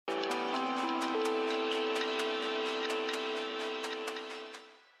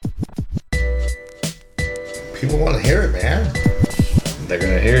People want to hear it, man. They're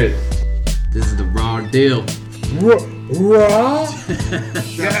gonna hear it. This is the raw deal. Raw?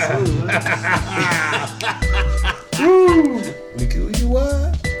 Yeah. Woo! You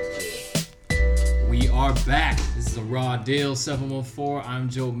what? We are back. This is the raw deal. 714. I'm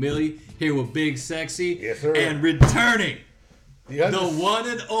Joe Millie here with Big Sexy. Yes, sir. And returning The one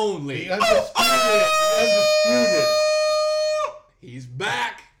and only. The undisputed. He's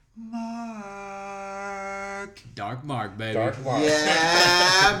back. Mark. Dark Mark, baby. Dark Mark.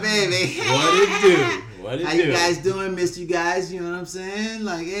 Yeah, baby. What it do? What it How do? you guys doing? Missed you guys, you know what I'm saying?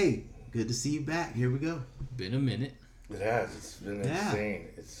 Like, hey, good to see you back. Here we go. Been a minute. It has. It's been insane.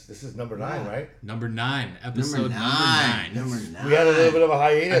 This is number 9, right? Number 9. Episode Number nine. number 9. We had a little bit of a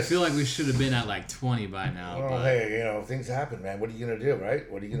hiatus. I feel like we should have been at like 20 by now. Well, but hey, things happen, man. What are you gonna do, right?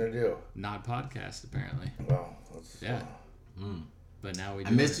 What are you gonna do? not podcast, apparently. Well, Yeah. But now we do.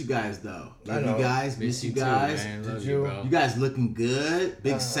 I missed you guys, though. I Love know. you guys. Miss you guys. Too, man. Did Love you? bro. You guys looking good.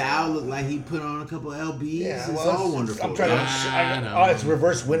 Big Sal looked like he put on a couple LBs. Yeah, It's well, all wonderful. I'm trying to. I know. It's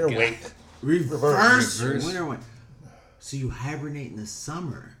reverse winter weight. Reverse Reverse. winter one. So you hibernate in the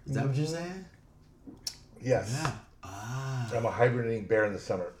summer. Is that what you're saying? Yes. Yeah. Ah. I'm a hibernating bear in the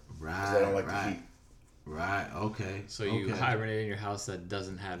summer. Right. Because I don't like the right. heat. Right. Okay. So you okay. hibernate in your house that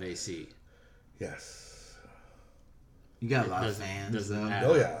doesn't have AC. Yes. You got a lot of Doesn't- fans, doesn't though. have-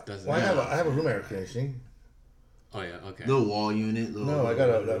 Oh yeah. Doesn't Well, I have have a room air conditioning. Oh yeah, okay. Little wall unit. No, I got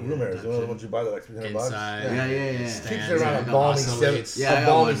a room air. It's one of the ones you buy that like $300. Inside. Yeah, yeah, yeah. Keeps Stands, it around a like, balmy oscillates. Yeah, I a got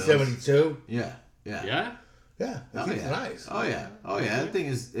balmy one of those. 72. Yeah. Yeah. Yeah? Yeah, it Oh keeps yeah. it nice. Oh yeah. Oh yeah. That thing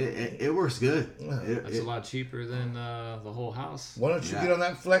is it works good. That's a lot cheaper than the whole house. Why don't you Yeah. get on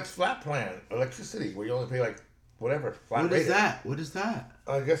that flex flat plan, electricity, where you only pay like whatever flat What rate? is that? What is that?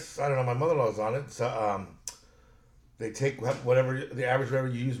 I guess I don't know. My mother-in-law's on it. So they take whatever the average whatever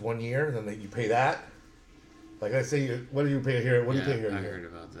you use 1 year, then you pay that. Like I say, what do you pay here? What do you pay here a I year? heard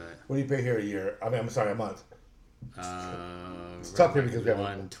about that. What do you pay here a year? I mean, I'm sorry, a month. It's tough here because we have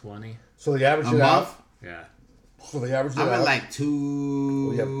 120. So the average A it month? out. Yeah. So the average it I'm at out. like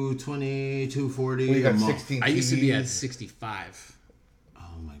 220, 240 well, you a got month. 16 I used to be at TVs. 65. Oh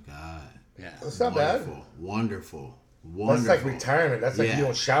my god. Yeah. That's not bad. Wonderful. That's Wonderful. like retirement. That's like Yeah. you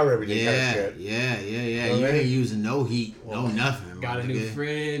don't shower every day kind of shit. Yeah. know You what I ain't mean? using no heat, no nothing. Got a my new nigga.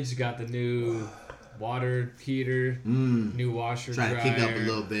 fridge, got the new water heater, new washer Trying dryer. to kick up a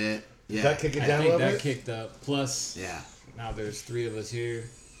little bit. Does Yeah. that kick it I down a think little that bit? kicked up. Plus, Yeah. now there's 3 of us here.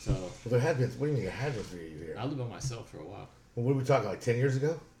 So Well, there had been. What do you mean there had been 3 of you here? I lived by myself for a while. Well, what are we talking, like 10 years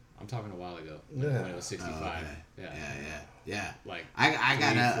ago? I'm talking a while ago. Yeah. When it was 65. Okay. Yeah. Yeah. Like I 3, 4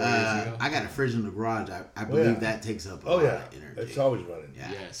 got years a ago. I got a fridge in the garage. I believe yeah. that takes up a Oh lot yeah, of energy. it's always running.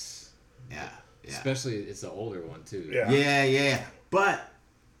 Yeah. Yes. Yeah. Especially it's an older one too. Yeah. Yeah. But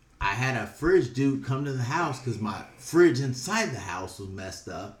I had a fridge dude come to the house because my fridge inside the house was messed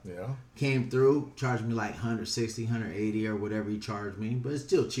up. Yeah. Came through, charged me like 160, 180 or whatever he charged me, but it's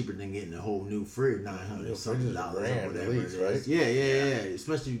still cheaper than getting a whole new fridge, $900 something fridges are dollars or grand, at whatever least, it is. right? Yeah.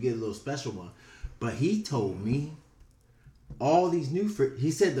 Especially if you get a little special one. But he told me all these new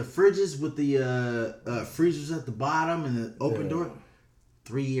he said the fridges with the freezers at the bottom and the open door,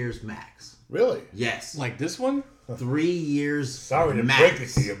 3 years max. Really? Yes, Like this one? 3 years. Sorry to max. break it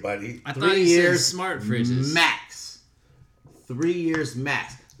to you, buddy. I 3 thought you years said smart fridges. max. 3 years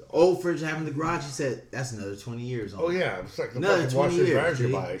max. The old fridge I have in the garage, he said that's another 20 years on. Oh yeah, it's like the Another fucking 20 washer years, dryers you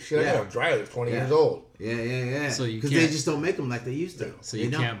G. buy. Shit, I Yeah. got a dryer that's 20 Yeah. years old. Yeah. So you because they can't- just don't make them like they used to. So They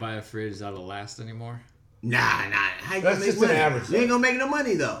you don't. can't buy a fridge that'll last anymore? Nah. How you That's gonna make just an money? average, You ain't though. gonna make no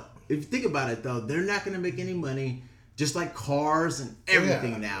money though. If you think about it though, they're not gonna make any money. Just like cars and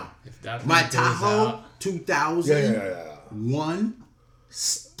everything Yeah. now. If that My thing goes Tahoe, out- 2001, Yeah.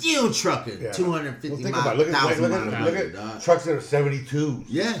 still trucking Yeah. 250 Well, think miles, about it. Look at 1,000 miles. trucks that are 72s.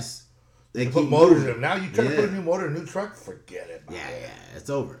 Yes, they Put keep motors in moving. them. Now you try to Yeah. put a new motor in a new truck, forget it. man. Yeah, it's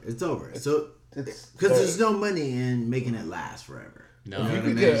over. So It's because there's no money in making it last forever. No, If you, I could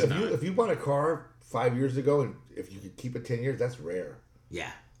mean, get, it's if, not. you, if you bought a car 5 years ago and if you could keep it 10 years, that's rare.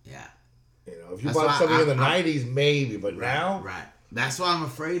 Yeah. You know, if you That's bought why something in the I- 90s, maybe, but now, Right. That's why I'm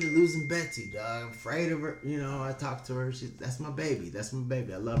afraid of losing Betsy, dog. I'm afraid of her. You know, I talk to her. That's my baby. That's my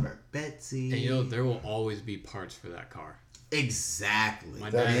baby. I love her. Betsy. And you know, there will always be parts for that car. Exactly. My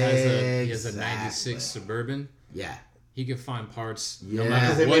dad has a 96 Suburban. Yeah. He can find parts Yeah. no Because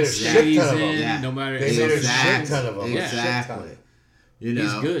matter they what made a state shit he's ton of them. in, Yeah. no matter They made a Exactly. shit ton of them. Exactly. You know,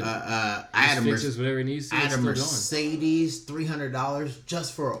 He's good. I had a fixes whatever he needs to. I had It's a still going. Mercedes, $300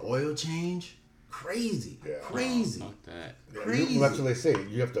 just for an oil change. Crazy. Yeah. Crazy. Fuck that. Yeah, Crazy. that's what they say.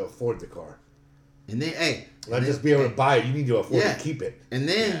 You have to afford the car. And then, hey, Not just be able to buy it. You need to afford to keep it. And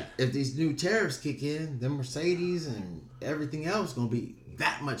then if these new tariffs kick in, then Mercedes and everything else gonna be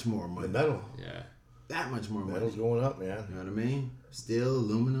that much more money. The metal. Yeah. That much more money. Metal's going up, man. You know what I mean? Steel,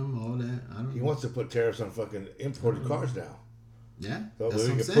 aluminum, all that. I don't He know. wants to put tariffs on fucking imported cars now. Yeah. So that's we what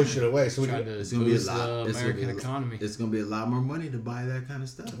I'm can saying. push it away. So we Trying can, to It's gonna be a boost lot. the It's gonna be American a- economy. It's gonna be a lot more money to buy that kind of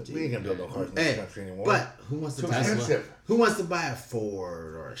stuff. we ain't gonna build no cars in this Hey, country anymore. but who wants to Too buy? expensive. Who wants to buy a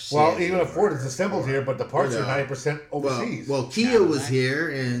Ford or a Chevy? Well, even a Ford or- is assembled here, but the parts are 90% overseas. Well, Kia was here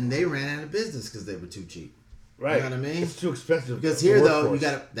and they ran out of business because they were too cheap. right. You know what I mean? It's too expensive. Because to here work though, for you us.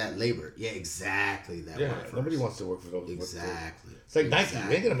 got that labor. Yeah, exactly. That Yeah, workforce. nobody wants to work for those. Exactly. It's like Nike.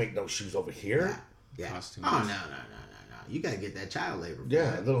 They ain't gonna make no shoes over here. Yeah. Costs too Oh much. no. You gotta get that child labor. For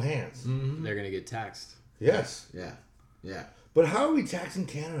Yeah, that. little hands. They're gonna get taxed. Yes. Yeah. But how are we taxing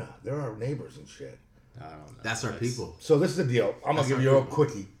Canada? They're our neighbors and shit. I don't know. That's our people. So this is the deal. I'm That's gonna give our you a people.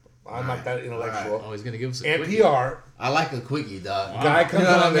 quickie. I'm not that Oh, intellectual. he's gonna give us a And quickie. PR I like a quickie, dog. guy comes You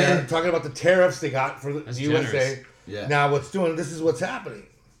know what on I there mean? talking about the tariffs they got for the That's USA. generous. Yeah. Now this is what's happening.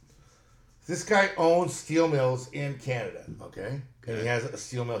 This guy owns steel mills in Canada, okay? And he has a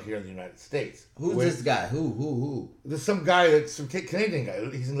steel mill here in the United States. Who's With- this guy? Who? There's some guy that's some Canadian guy.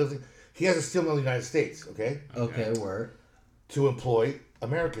 He has a steel mill in the United States, okay? Okay, word. To employ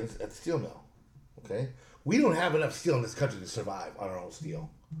Americans at the steel mill, okay? We don't have enough steel in this country to survive on our own steel.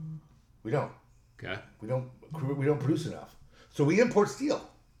 We don't. Okay. We don't produce enough. So we import steel.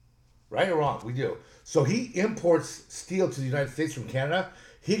 Right or wrong? We do. So he imports steel to the United States from Canada.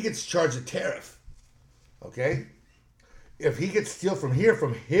 He gets charged a tariff. Okay? If he gets steel from here,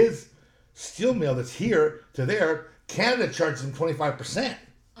 from his steel mill that's here to there, Canada charges him 25%.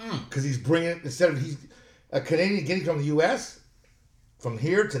 Because he's bringing it, instead of he's a Canadian getting from the U.S., from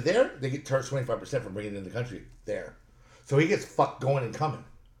here to there, they get charged 25% for bringing it in the country there. So he gets fucked going and coming.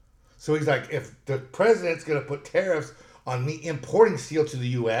 So he's like, if the president's going to put tariffs on me importing steel to the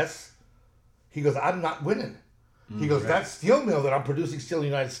U.S., he goes, I'm not winning. He goes, that steel mill that I'm producing steel in the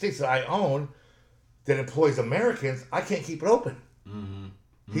United States that I own, that employs Americans, I can't keep it open.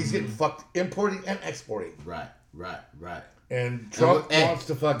 He's getting fucked importing and exporting. Right. And Trump Hey, wants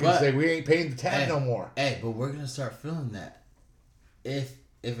to fucking but- say, we ain't paying the tab no more. Hey, but we're gonna start feeling that. If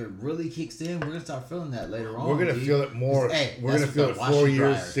it really kicks in, we're gonna start feeling that later on. We're going to dude. feel it more. Hey, We're going to that's feel with it the 4 washer years,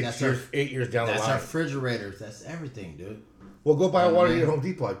 dryers. 6 That's years, our- 8 years down the That's line. our refrigerators. That's everything, dude. Well, go buy a water man. heater at Home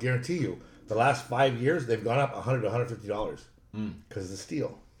Depot. I guarantee you. The last 5 years, they've gone up $100 to $150 because of the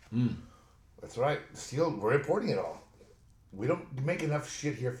steel. That's right. Steel, we're importing it all. We don't make enough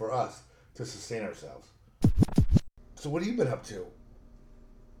shit here for us to sustain ourselves. So what have you been up to?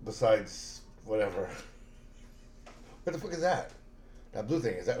 Besides whatever. What the fuck is that? That blue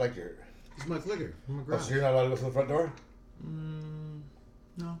thing, is that like your... It's my clicker. From my Oh, garage. so you're not allowed to go to the front door?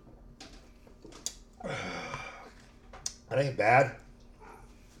 No. That ain't bad.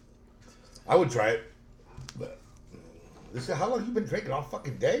 I would try it. But this how long you been drinking all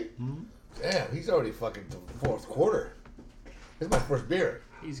fucking day? Damn, he's already fucking to the fourth quarter. This is my first beer.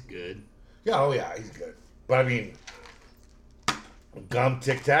 He's good. Yeah, oh yeah, he's good. But I mean, gum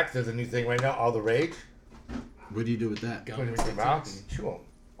Tic Tacs, there's a new thing right now, all the rage. What do you do with that? Gum Put them in your Tic mouth Tacs? and you chew them.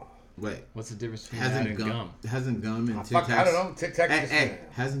 Wait. What's the difference between that Hasn't and gum, gum? hasn't gum and Tic Fuck, Tacs? I don't know. Tic Tacs. Hey,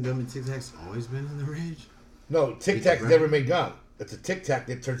 hasn't gum and Tic Tacs always been in the rage? No, Tic Tic Tacs Tac, never made gum. It's a Tic Tac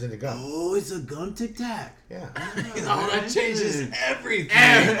that turns into gum. Oh, it's a gum Tic Tac. Yeah. Oh, that changes everything.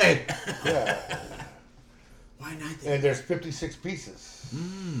 Hey. Yeah. Why not? And there's 56 pieces.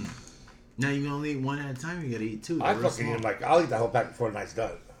 Now you can only eat one at a time. You gotta eat two. I They're real fucking eat small. them like, I'll eat the whole pack before the night's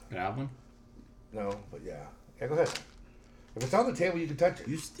done. Can I have one? No, but yeah. Yeah, go ahead. If it's on the table, you can touch it.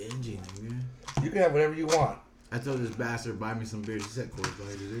 You stingy, nigga. You can have whatever you want. I told this bastard buy me some beer. She said Coors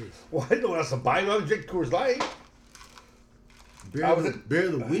Light it is. Well, I know what else to buy. I was drinking Coors Light. Beer, I was of the, beer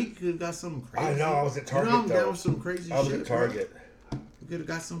of the week could have got something crazy. I know, I was at Target, You know I'm though. down with some crazy I was shit. at Target. Bro. We could have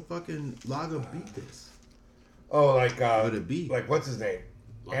got some fucking lager beat this. Oh, like, What it be? like, what's his name?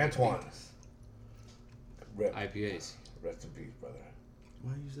 Antoine. Rip. IPAs. Rest in peace, brother.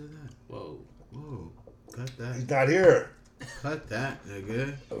 Why you said that? Whoa. Whoa. Cut He's that. not here. Cut that,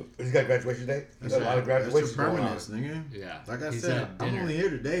 nigga. Oh, he's got graduation day? He's got a lot of That's your graduations going on. permanence, nigga. Yeah. Like I He's said, at I'm dinner. only here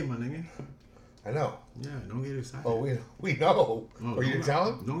today, my nigga. I know. Yeah, don't get excited. Oh, we know. Oh, Are you don't-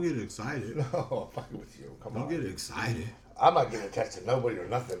 telling him? Don't get excited. No, I'm fucking with you. Come Don't on. get excited. I'm not getting attached to nobody or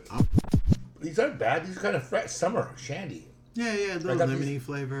nothing. These aren't bad. These are kind of fresh. Summer. Shandy. Yeah, a little got lemony these-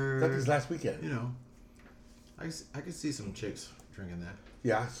 flavor. Got these last weekend. You know, I could see some chicks drinking that.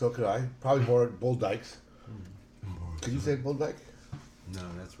 Yeah, so could I. Probably more Bull Dykes. Could you say Bull Dyke? No,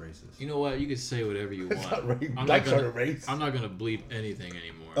 that's racist. You know what? You can say whatever you It's want. not race. I'm Dykes not aren't a gonna. race. I'm not gonna bleep anything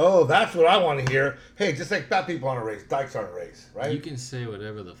anymore. Oh, that's what I want to hear. Hey, just like fat people aren't a race, dykes aren't a race, right? You can say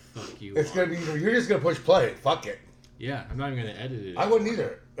whatever the fuck you It's want. gonna be. You're just gonna push play. Fuck it. Yeah, I'm not even gonna edit it. I wouldn't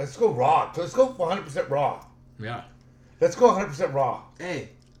either. Let's go raw. Let's go 100% raw. Yeah. Let's go 100% raw. Hey,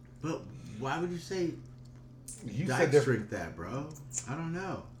 but why would you say You said dykes different. drink that, bro? I don't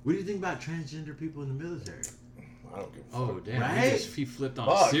know. What do you think about transgender people in the military? I don't give a Oh fuck. damn! Right? He flipped on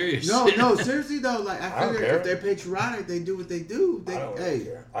Fuck. serious. No, seriously though. Like I I don't figure care. if they're patriotic, they do what they do. They, I don't hey, really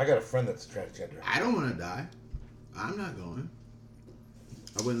care. I got a friend that's transgender. I don't want to die. I'm not going.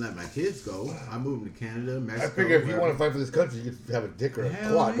 I wouldn't let my kids go. I moved them to Canada, I Mexico. figure if you wherever. want to fight for this country, you could have a dick or a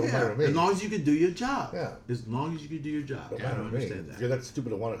Hell quad. yeah. Don't matter to me. As long as you can do your job. Yeah. As long as you can do your job. Don't I matter don't to me. understand If that. you're that stupid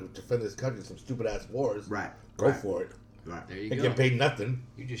to want to defend this country in some stupid ass wars, Right. go Right. for it. Right. There you And go. get paid nothing.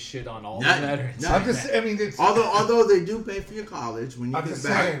 You just shit on all Nothing. the veterans. Nothing. I'm just. I mean, it's. Although they do pay for your college when you I'm get just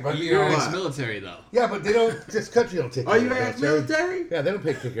back. saying, but you You're know. what? ex-military though. Yeah, but they don't. This country don't take. Are care you of their ex-military? Yeah, they don't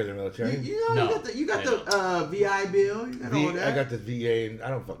take care of their military. You No, you got they the VI bill. You got all that. I got the VA, and I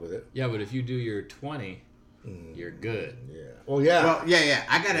don't fuck with it. Yeah, but if you do your 20, you're good. Yeah. Well, yeah. Well, yeah.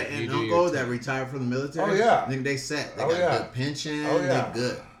 I got You an do uncle your that time. retired from the military. Oh, yeah. I think they set. They Oh, got yeah. good pension. Oh, yeah. They're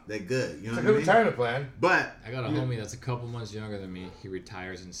good. They're good. You know It's a what good I mean? retirement plan. But I got a homie that's a couple months younger than me. He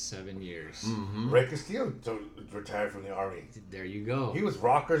retires in 7 years. Mm-hmm. Ray Castillo retired from the army. There you go. He was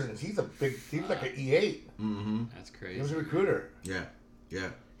rockers, and he was like an E8. That's He was crazy. a recruiter. yeah.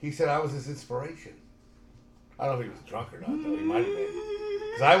 He said I was his inspiration. I don't know if he was drunk or not, though. He might have been.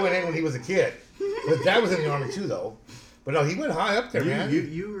 Because I went in when he was a kid. His dad was in the army, too, though. But no, he went high up there, man.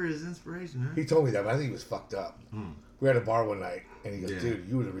 You were his inspiration, huh? He told me that, but I think he was fucked up. We were at a bar one night, and he goes, Yeah. dude,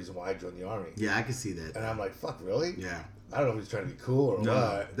 you were the reason why I joined the army. Yeah, I can see that. And I'm like, fuck, really? Yeah. I don't know if he's trying to be cool or No,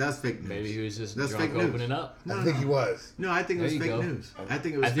 what. that's fake news. Maybe he was just That's drunk fake news. opening up. I think he was. No, I think it There was you fake go. news. I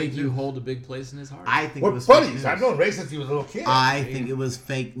think it was. I think fake you news. hold a big place in his heart. I think it We're was fake buddies. news. I've known Ray since he was a little kid. I think it was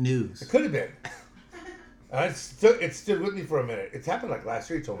fake news. It could have been. And it stood with me for a minute. It's happened like last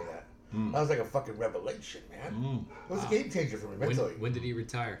year. He told me that. That was like a fucking revelation, man. It was a game changer for me mentally. when did he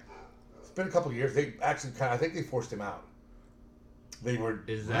retire? It's been a couple of years. They actually I think they forced him out. They were.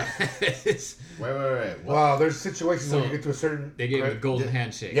 Is that? Wait. What? Well, there's situations So, when you get to a certain. they gave him a golden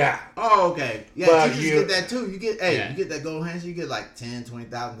handshake. Yeah. Oh, okay. Yeah, But teachers you- get that too. You get Yeah. you get that gold handshake. You get like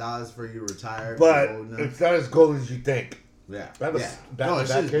 $10,000-$20,000 for you retire. But you're old enough. it's not as gold as you think. yeah, that was yeah. back No, in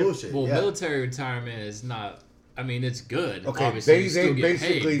it's that just case. bullshit. Well, yeah. military retirement is not. I mean, it's good. Okay, Obviously, they- you still they get paid,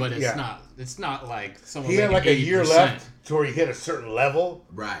 basically- but it's yeah. not. It's not like someone. He had like making a year 80%. left to where he hit a certain level,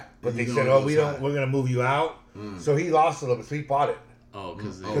 Right. but they You said, gonna "Oh, go we side. don't. We're gonna move you out." So he lost a little bit. So he bought it Oh,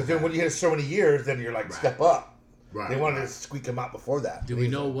 because because then when you hit so many years, then you're like, Right. "Step up." Right. They wanted right. to squeak him out before that. do we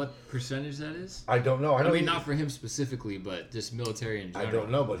know what percentage that is? I don't know. I know mean, he- not for him specifically, but just military in I general.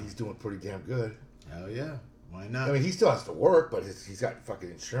 don't know, but he's doing pretty damn good. Hell yeah. Why not? I mean, he still has to work, but he's got fucking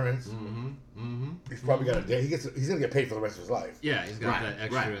insurance. He's probably got a day. He's gonna get paid for the rest of his life. Yeah, he's got that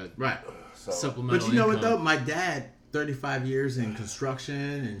extra right. So supplemental. But you know what income. though? My dad, 35 years in construction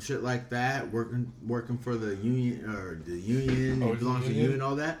and shit like that, working for the union or the union, Oh, he he's belongs to in the the union,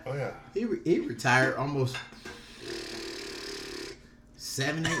 all that. Oh yeah. He retired almost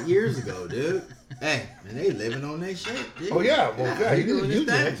 7-8 years ago, dude. Hey, and they living on their shit, dude. Oh yeah. Well, yeah. he You did doing his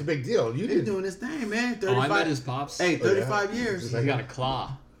union. thing. That's a big deal. You He's did. doing his thing, man. Oh, 35. I met his pops. Hey, Oh, yeah? 35 years. He's got a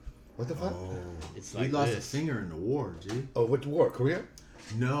claw. What the fuck? It's He like lost a this. finger in the war, G. Oh, which war? Korea?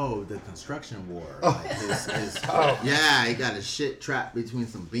 No, the construction war. Like yeah, he got his shit trapped between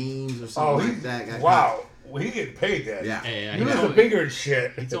some beams or Oh, something he, like that. Got wow. Well, he getting paid then. Yeah. Hey, You he lose a told- finger and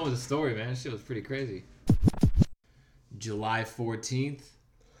shit. He told me the story, man. Shit was pretty crazy. July 14th,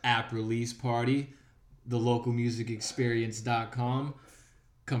 app release party, thelocalmusicexperience.com.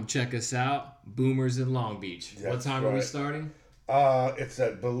 Come check us out. Boomers in Long Beach. What That's time are we right. starting? It's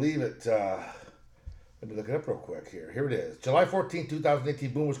I believe it. Let me look it up real quick here. Here it is. July 14th, 2018,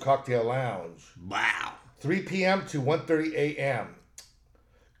 Boomers Cocktail Lounge. Wow. 3 p.m. to 1:30 a.m.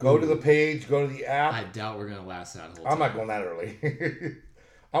 Go to the page. Go to the app. I doubt we're going to last that whole I'm time. not going that early.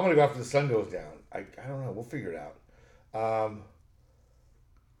 I'm gonna go after the sun goes down. I don't know. We'll figure it out.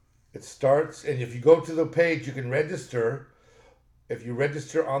 It starts, and if you go to the page, you can register. If you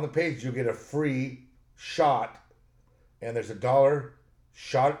register on the page, you'll get a free shot, and there's $1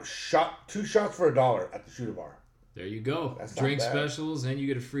 shot, 2 shots for $1 at the Shooter Bar. There you go. That's not Drink bad. specials, and you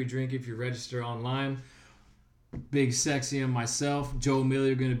get a free drink if you register online. Big Sexy and myself, Joe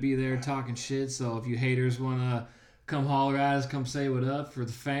Miller, are going to be there talking shit. So if you haters want to come holler at us, come say what up for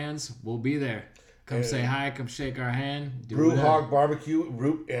the fans, we'll be there. Come say hi, come shake our hand. Do Brew whatever. Hog Barbecue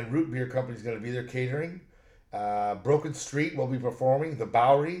Root Beer Company is going to be there catering, Broken Street will be performing. The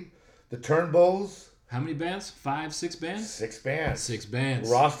Bowery, the Turnbulls. How many bands? 5, 6 bands? 6 bands. 6 bands.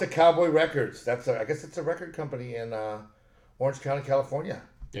 Rasta Cowboy Records. I guess it's a record company in Orange County, California.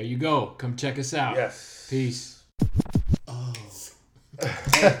 There you go. Come check us out. Yes. Peace. Oh.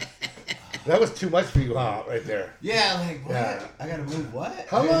 That was too much for you, huh? Right there. Yeah, like what? Yeah. I gotta move what?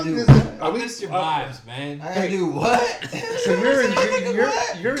 How I gotta long do is what? it? I miss your vibes, man. I gotta do what? So you're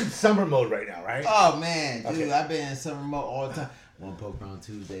What? you're in summer mode right now, right? Oh man, dude, Okay. I've been in summer mode all the time. One poke on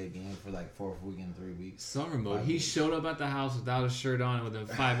Tuesday again for like 4th week in 3 weeks. Summer mode. He showed up at the house without a shirt on, and within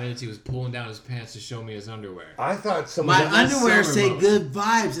 5 minutes, he was pulling down his pants to show me his underwear. I thought someone. My that's underwear summer say mode. good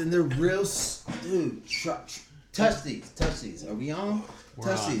vibes, and they're real. Dude, touch these. Are we on? We're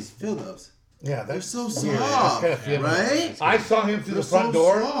Touch on. these. Feel those. Yeah, They're so weird. That's kinda soft, feeling. right? I saw him through the They're front so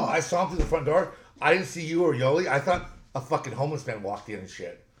door. soft. I saw him through the front door. I didn't see you or Yoli. I thought a fucking homeless man walked in and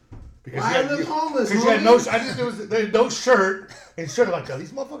shit. Because Why you had, are they homeless, Because you had no. homie? I just there was no shirt and shirt. I'm like, are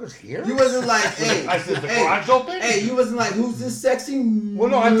these motherfuckers here? You wasn't like, hey, I said, the hey, garage open? hey, you wasn't like, who's this sexy? Well,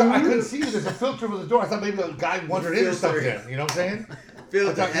 no, I couldn't see you. There's a filter over the door. I thought maybe a guy wandered in or something. Filter. You know what I'm saying?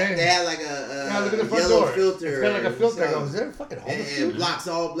 Filter. I thought, man. They had like Yeah, a look at the front yellow door. filter. It's got like a filter. I so- go, is there a fucking homeless and dude? it blocks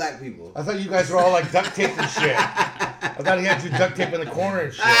all black people. I thought you guys were all like duct taped and shit. I thought he had you duct tape in the corner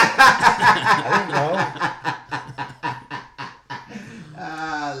and shit. I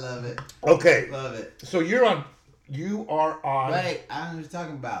I love it. didn't know. Okay, Love it. so you are on Wait, I don't know what you're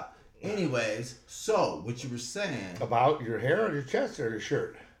talking about. Anyways, so what you were saying. about your hair or your chest or your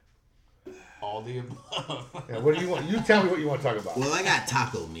shirt. All the above. Yeah, what do you want? You tell me what you want to talk about. Well, I got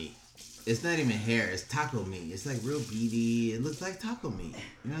taco meat. It's not even hair. It's taco meat. It's like real beady. It looks like taco meat.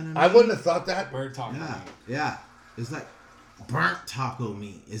 You know what I mean? I wouldn't have thought that. Bird talking. Yeah, yeah. It's like burnt taco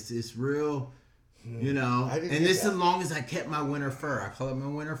meat. It's real. You know, I didn't and get this that. as long as I kept my winter fur. I call it my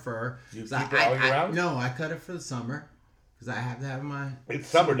winter fur. You So keep it all year round? No, I cut it for the summer because I have to have my. It's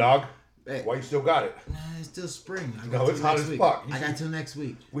summer, dog. Hey. Why you still got it? Nah, it's still spring. I No, got it's till hot next as week. fuck. You I got should- till next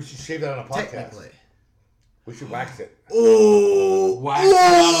week. We should shave that on a podcast. Technically. We should wax it. Oh, wax it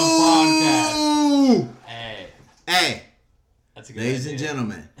on a podcast. Hey, Hey, that's a good ladies and idea.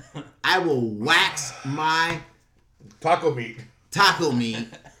 gentlemen, I will wax my Taco meat. taco meat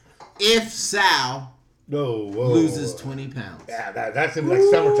if Sal No, whoa. loses 20 pounds. Yeah, that's gonna be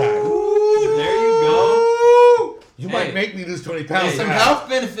like summertime. There you go. You Hey. might make me lose 20 pounds. Hey, Some now. health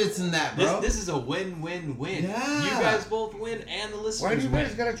benefits in that, bro. This is a win-win-win. Yeah. You guys both win, and the listeners Why do you win.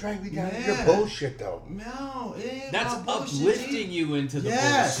 guys gotta drag me down to Yeah. your bullshit though? No, it ain't That's about bullshit, uplifting G. you into the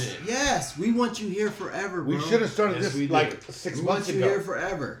Yes, bullshit. yes. We want you here forever, bro. We should have started Yes, we this do. like 6 We want months you here ago.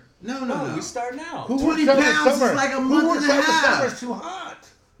 forever. No, No, no. we start now. Who 20 works out in the pounds is summer? like a Who month works and a out in the half. summer? It's too hot.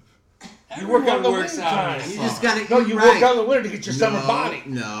 You Everyone work out in the works winter out in time. the You summer. just gotta No, eat you right. work out in the winter to get your summer body.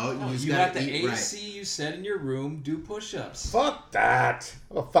 No, No, you just you gotta got the eat AC right. you set in your room, do push-ups. Fuck that.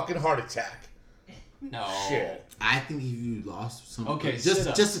 I have a fucking heart attack. No. Shit. I think if you lost some, Okay, just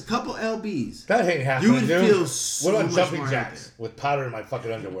sit-ups. just a couple lbs. That ain't happening, would dude. feel so what about much jumping more jacks happy. with powder in my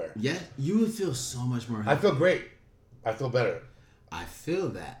fucking underwear? Yeah, you would feel so much more I happy. feel great. I feel better. I feel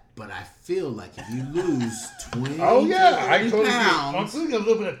that, but I feel like if you lose 20 Oh yeah, to I 30 totally. I'm pounds, feeling a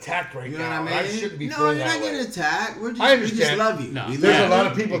little bit attacked right you know now. what I and mean? shouldn't be No, feeling you're that not way. getting attacked. We just understand. love you. No, we There's love a lot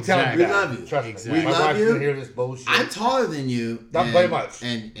you. of people telling me We that. love you. Trust me. Exactly. My We love wife's you. gonna hear this bullshit. I'm taller than you. Not and- very much.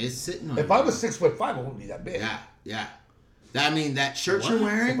 And it's sitting on If you. I was 6'5", I wouldn't be that big. Yeah, yeah. I mean, that shirt What? you're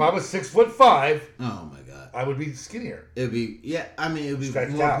wearing. If I was 6'5", Oh my god. I would be skinnier. It'd be it'd be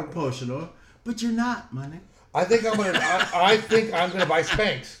Stretched more out. proportional. But you're not, money. I think I'm gonna. I think I'm gonna buy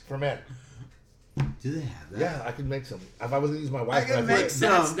Spanx for men. Do they have that? Yeah, I could make some. If I was gonna use my wife, can I'd make do it.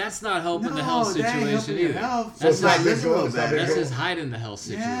 some. That's not helping the No, health that ain't situation helping your either. health. So That's it's not not. visual, it's not better. That's visual. just hiding the health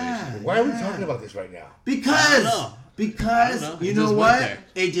situation. Yeah. Why are we Yeah. talking about this right now? Because know. because I don't know. you It know just what? went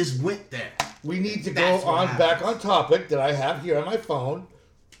there. It just went there. We need to go That's what on happens. back on topic that I have here on my phone.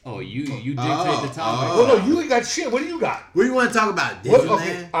 Oh, you dictate Oh, the topic. oh. Well, no, you ain't got shit. What do you got? What do you want to talk about? What, Disneyland?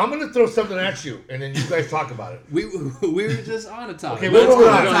 okay, I'm gonna throw something at you, and then you guys talk about it. We were just on a topic. Okay, Let's we're moving go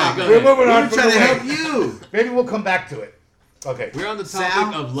on. ahead, go We're ahead. moving on We're from trying the to way. help you. Maybe we'll come back to it. Okay. We're on the topic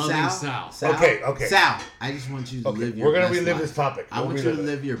Sal, of loving Sal. Okay. Sal, I just want you to Okay, live your we're gonna best relive life. this topic. I We'll want you to relive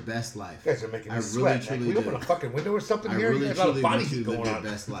it. live your best life. You guys are making me I really, sweat. Like, truly we open do. a fucking window or something I here. really, You guys got a lot truly of body want you heat to live going your on.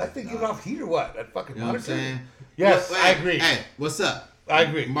 best life, That thing dog. get off heat or what? That fucking You know what I'm monitor? saying? Yes, Look, I agree. Hey, what's up? I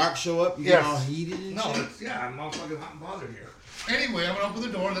agree. Mark show up, you Yes. get all heated and No, shit. it's, yeah, I'm all fucking hot and bothered here. Anyway, I'm gonna open the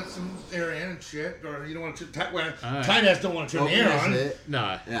door, let some air in and shit. Or you don't want to tight ass don't want to turn Open the air that on. shit.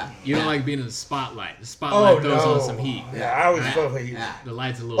 Nah, Yeah. you don't Yeah. like being in the spotlight. The spotlight Oh throws no! on some heat. Yeah, I always Yeah. felt like The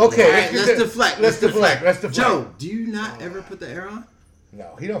light's a little. Okay. All low. right, let's deflect. Let's deflect. Joe, do you not ever put the air on?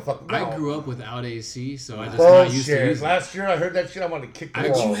 No, he don't fucking. I grew up without AC, so I just not used to Bullshit. use it. Last year I heard that shit. I wanted to kick the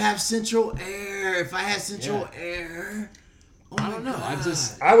But wall. you have central air. If I had central air, oh I don't know. my God.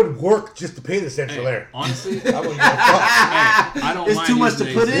 I would work just to pay the central Hey, air. honestly, I wouldn't give a fuck. I don't It's mind too much to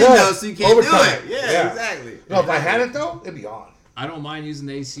using put AC. in Yeah, though, so you can't overtime. do it. Yeah, Yeah. exactly. No, if I had it though, it'd be on. I don't mind using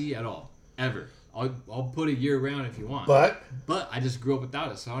the AC at all, ever. I'll put it year round if you want. But I just grew up without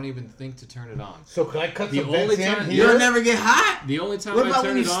it, so I don't even think to turn it on. so can I cut The some only vents in time- here? You'll never get hot. The only time What I about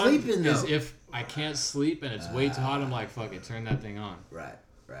turn when it you on sleeping, is though? if I can't sleep and it's way too hot. I'm like, fuck it, turn that thing on. Right,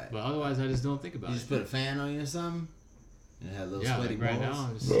 right. But otherwise, I just don't think about You it. just put a fan on you or something, and have little Yeah, sweaty like right balls. now,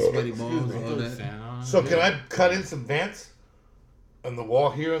 I'm just Sweaty balls, me. all put a that. fan on. So can Yeah. I cut in some vents on the wall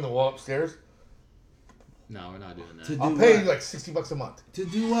here and the wall upstairs? No, we're not doing that. To I'll do pay what? you like $60 a month. To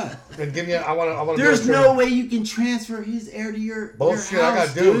do what? And give me. I want to. There's no way you can transfer his air to your Bullshit! Your house, I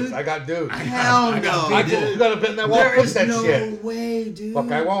got dudes. dude. I got dudes. Hell I got no. I people. just, you gotta bend that wall. There Push is that no shit. way, dude.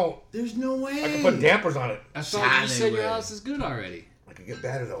 Fuck, I won't. There's no way. I can put dampers on it. I thought China you said your way. house is good already. I can get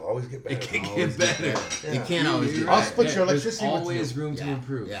better though. Always get better. Get better. Yeah. You can't always I'll do that. split your There's electricity with always you. room to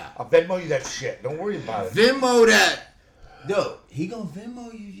improve. Yeah. I'll Venmo you that shit. Don't worry about it. Venmo that. Yo, he gonna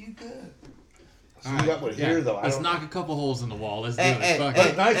Venmo you. You good? So you got one here though. I Let's don't- knock a couple holes in the wall. Let's do Hey, it. hey, Fuck hey,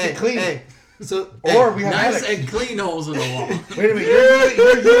 it. nice and clean. Hey. So, Or we have Nice attics. and clean holes in the wall. Wait a minute.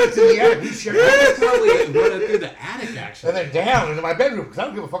 Your unit's in the attic. We share attics. Probably run it through the attic, And actually. then down into my bedroom because I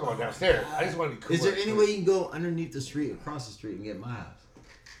don't give a fuck about downstairs. I just want to be cool. is there any way you can go underneath the street, across the street, and get my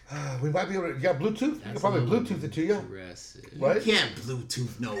house? We might be able to. You got Bluetooth? You can That's probably a little Bluetooth it to you. aggressive. Right? You can't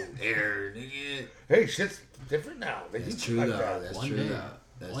Bluetooth no air, nigga. Hey, shit's different now. They That's do true like though. that. That's One true day. though.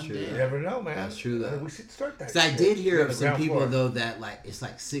 That's One true. day. You though. never know, man. That's true, though. We should start that. 'Cause I shit. did hear On of the some ground people floor. though that like it's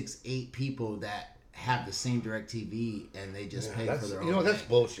like 6-8 people that have the same DirecTV and they just pay for That's, their you own. know, that's thing.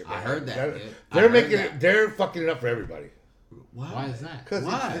 bullshit, man. I heard that. They're, dude. I they're heard making that. it. They're fucking it up for everybody. Why is that? Because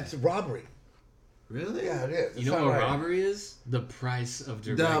Why? it's robbery. Really? Yeah, it is. It's You know not what right. robbery is? The price of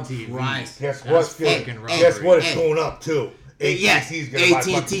DirecTV. price. Guess That's what? fucking Hey, robbery. guess what? It's Hey. going up too. Yes, AT&T's gonna buy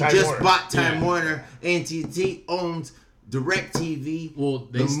AT&T fucking Time just Warner. bought Time Yeah. Warner. AT&T owns DirecTV. Well,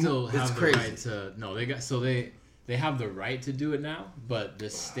 they still it's have the crazy. right to. No, they have the right to do it now, but the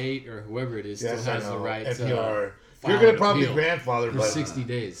state or whoever it is still Yes, I has the know. right NPR. to. You're file gonna an probably appeal grandfather, for but 60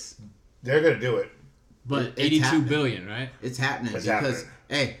 days. they're gonna do it. But It's 82 happening. billion, right? It's happening It's because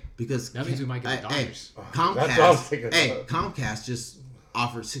happening. because That means we might get the hey, Dodgers. That's what I was thinking Comcast. Hey, about. Comcast just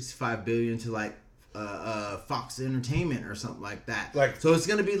offered $65 billion to like Fox Entertainment or something like that. Like- so it's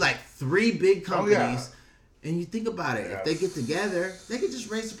gonna be like 3 big companies. Oh, yeah. And you think about it, Yeah. if they get together, they could just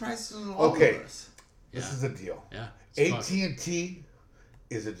raise the prices on all Okay. of us. This Yeah. is the deal. Yeah. it's AT&T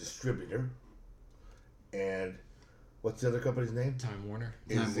is a distributor, and what's the other company's name? Time Warner.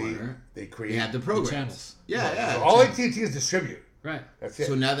 Time Warner. They They create have the The programs. channels. Yeah, yeah. So all AT&T is distribute. Right. That's it.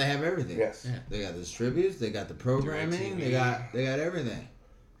 So now they have everything. Yes. Yeah. They got the distributes, they got the programming, they got everything.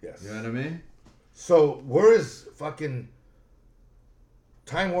 Yes. You know what I mean? So where is fucking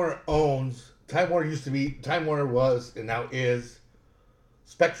Time Warner owns? Time Warner used to be. Time Warner was and now is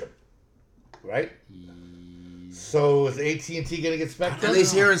Spectrum, right? So is AT&T gonna get Spectrum? At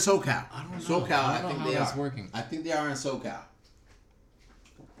least here in SoCal. I don't know. SoCal, I I don't know think how they that's are. working. I think they are in SoCal.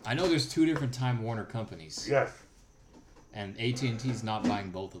 I know there's 2 different Time Warner companies, Yes. and AT&T's not buying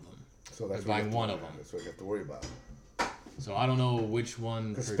both of them. So that's They're what you buying have to- one of them. That's what you have to worry about. So I don't know which one.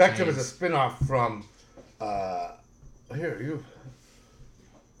 Because pertains. Spectrum is a spin-off from. Here you.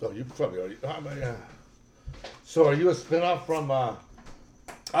 Oh, you probably already. Yeah. So are you a spin-off from?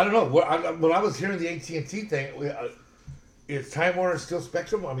 I don't know. When I was hearing the AT&T thing, is Time Warner still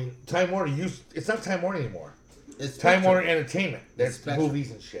Spectrum? I mean, Time Warner used. It's not Time Warner anymore. It's Time Spectrum. Warner Entertainment. That's Spectrum.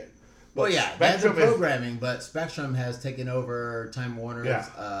 movies and shit. Well, But yeah, that's the Spectrum is. programming, but Spectrum has taken over Time Warner's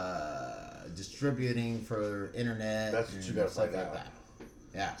Yeah. distributing for internet. That's what and you gotta stuff find like out. that.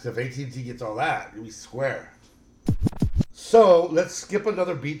 Yeah. So if AT&T gets all that, you'll be square. So let's skip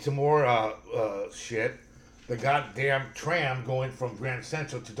another beat to more shit. The goddamn tram going from Grand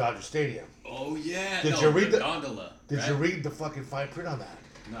Central to Dodger Stadium. Oh yeah. Did you read the- gondola? Did right? you read the fucking fine print on that?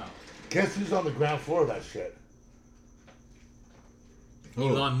 No. Guess who's on the ground floor of that shit?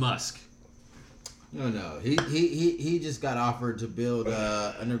 Elon Musk. No. He just got offered to build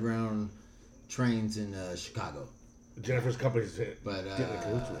underground trains in Chicago. Jennifer's company's But, getting a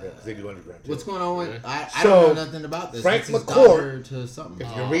cahoots with him because they do underground too. What's going on with? Really? I So, don't know nothing about this. Frank What's his McCourt- daughter to something.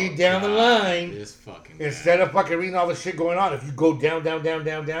 If you read down the line, This fucking guy. instead of fucking reading all the shit going on, if you go down,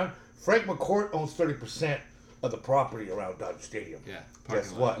 Frank McCourt owns 30% of the property around Dodger Stadium. Yeah. Guess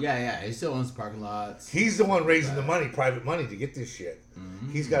parking lot. what? Yeah. He still owns parking lots. He's the one raising the money, private money, to get this shit. Mm-hmm.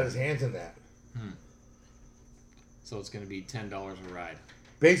 He's got his hands in that. So it's going to be $10 a ride.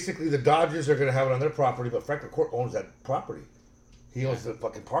 Basically, the Dodgers are going to have it on their property, but Frank McCourt owns that property. He owns the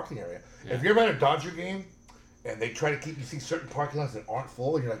fucking parking area. Yeah. If you're at a Dodger game and they try to keep you see certain parking lots that aren't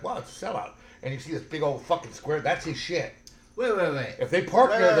full, and you're like, wow, it's a sellout, and you see this big old fucking square, that's his shit. Wait. If they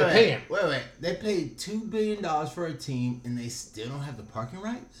park there, they're paying. Wait. They paid $2 billion for a team, and they still don't have the parking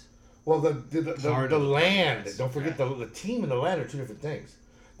rights? Well, the Part of the land. rights, Don't forget the team and the land are two different things.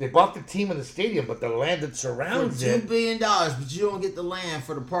 They bought the team and the stadium, but the land that For surrounds $2 it. billion, but you don't get the land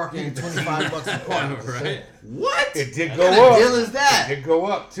for the parking and $25 a park. Right? What? It did What go kind of up. deal is that? It did go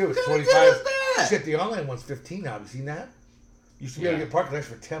up too. It's What kind of 25. deal is that? Shit, the online one's 15 now. Have you seen that? You used to be able to Yeah. get parking lots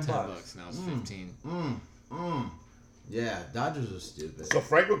for $10. $10. Now it's 15. Yeah, Dodgers are stupid. So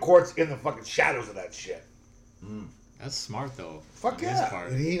Frank McCourt's in the fucking shadows of that shit. That's smart, though. Fuck on his yeah.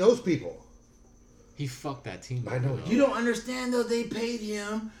 part. And he knows people. He fucked that team. I know. though. You don't understand though. They paid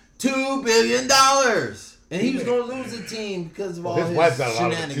him $2 billion, and he was going to lose the team because of all His his wife got a lot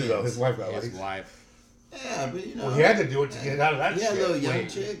of it shenanigans. too, though. His wife got a lot. His wife. Yeah, but you know, Well, he had to do it to get out of that yeah, shit. little young Wait,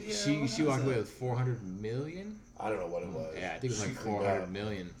 chick. Yeah, she walked away with $400 million. I don't know what it was. Yeah, I think it was like She freaked 400 out.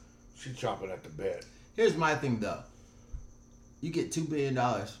 million. She chopping at the bit. Here's my thing though. You get $2 billion,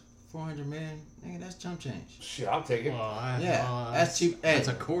 $400 million, nigga, that's chump change. Shit, I'll take it. Yeah, that's cheap. That's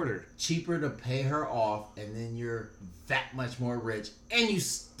Hey. a quarter. Cheaper to pay her off, and then you're that much more rich, and you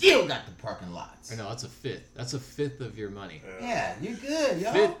still got the parking lots. Or no, that's a fifth. That's a fifth of your money. Yeah, you're good,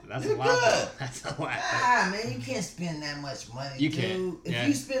 yo. Fifth. That's you're a lot. good. Though. That's a lot. Ah, man, you can't spend that much money. You dude. can't, If yeah.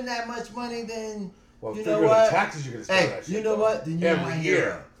 you spend that much money, then Well, you figure know the what? taxes you're gonna spend on Hey, that shit. you know though. what? Then you're Every my year.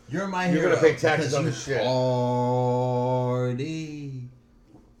 hero. You're my You're hero. gonna pay taxes because on you this shit. Already,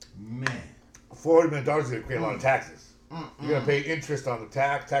 man. $400 million is gonna pay a lot of taxes. You're gonna pay interest on the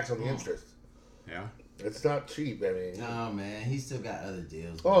tax on the interest. Yeah. It's not cheap. I mean, No, man, he still got other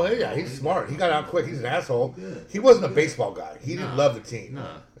deals. oh yeah, he's smart. He got out quick. He's an asshole. Good. He wasn't a baseball guy. He didn't No. love the team.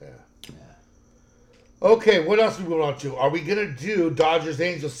 No. Yeah. Yeah. Okay, what else are we going on to? Are we gonna do Dodgers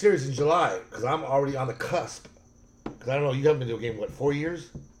Angels series in July? Because I'm already on the cusp. Because I don't know, you haven't been to a game what 4 years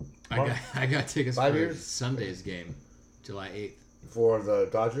I got tickets 5 for years? Sunday's game, July 8th. for the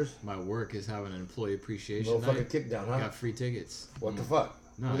Dodgers? My work is having an employee appreciation No night. fucking kick down, huh? Got free tickets. What the fuck?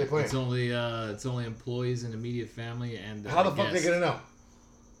 No, Who are they playing? it's only employees and immediate family and How the fuck they guests. gonna know?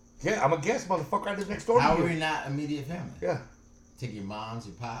 Yeah, I'm a guest, motherfucker. I live next door How to are you. we not immediate family? Yeah, Take your moms,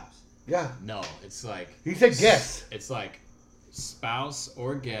 your pops. yeah. No, it's like He said guest. It's like spouse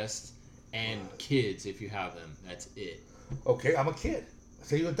or guest and kids if you have them. That's it. Okay, I'm a kid.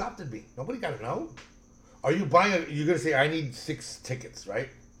 Say you adopted me. Nobody gotta know. Are you buying? You're gonna say I need 6 tickets, right?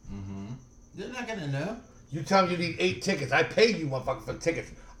 They're not gonna know. You tell me you need 8 tickets. I pay you, motherfucker, for the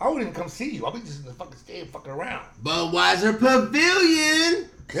tickets. I won't even come see you. I'll be just in the fucking stadium fucking around. Budweiser Pavilion.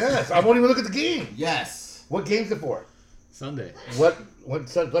 Yes, I won't even look at the game. Yes. What game's it for? Sunday. What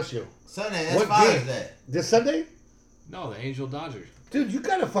son? Bless you. Sunday. That's What Father's game? Day. This Sunday? No, the Angel Dodgers. Dude, you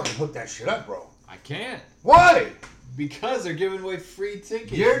gotta fucking hook that shit up, bro. I can't Why? because they're giving away free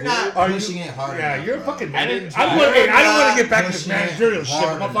tickets. You're dude. not Are pushing you, it hard Yeah, enough, you're bro. fucking I manager. didn't I try. don't want You're to get back to this pushing it managerial shit,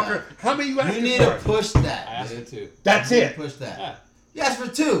 hard motherfucker. enough. How many you You asking need for? to push I that. asked dude. it too. That's You need it. to Push that. Yeah, You asked for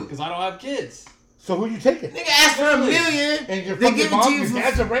 2. because I don't have kids. So who you taking? Nigga asked for $1 million. And your They fucking give it to mom, you your for.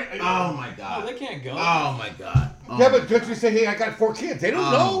 dad's a rent. Oh my Oh, god. they can't go. Oh my god. Oh Yeah, my but don't you say, hey, I got 4 kids? They don't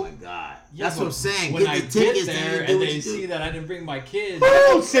Oh know. my god. Yeah, That's but what I'm saying. When Get I the tickets get and there you do and what they you see do. that I didn't bring my kids, I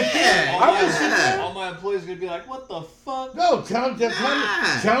don't sit there. Yeah. I wouldn't sit there. all my employees are gonna be like, "What the fuck?" No, tell him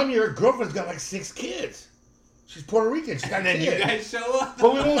Nah. your girlfriend's got like 6 kids. She's Puerto Rican. She's got And then kids. you guys show up.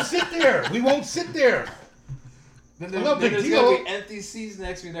 But we won't sit there. We won't sit there. Then, No big there's deal. gonna be empty seats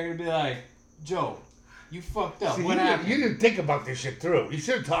next to me. They're gonna be like, "Joe, you fucked up. See, What happened?" you didn't think about this shit through. You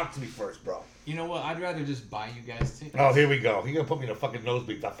should have talked to me first, bro. You know what? I'd rather just buy you guys tickets. Oh, here we go. You're going to put me in a fucking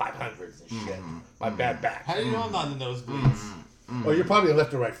nosebleed, the 500s and shit. My bad back. How do you know I'm not in the nosebleeds? Oh, you're probably in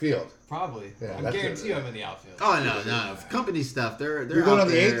left or right field. Probably. Yeah, I that's guarantee it. you I'm in the outfield. Oh no. Company stuff. They're You're going out on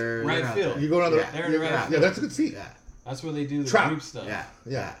the there. 8th? Right They're out field. there. You going on the Yeah. They're in the right yeah, field. that's a good seat. Yeah. That's where they do the Trap. group stuff. Yeah.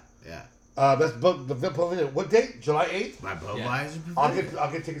 Yeah. Yeah. That's the Vip Pavilion. What date? July 8th? My Budweiser I'll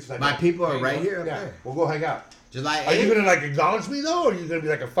Pavilion. get tickets for that. My day. people There are you right go. here. Up Yeah, there. we'll go hang out. July 8th. Are you gonna like acknowledge me though, or are you gonna be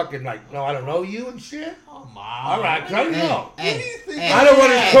like a fucking like, no, I don't know you and shit? Oh my. All right, 'cause I don't know. What do you think? I don't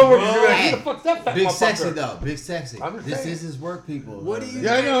want his coworkers to be like, Hey. who the fuck's that fat Big motherfucker? sexy though. Big sexy. I'm just This saying. is his work people. What do you-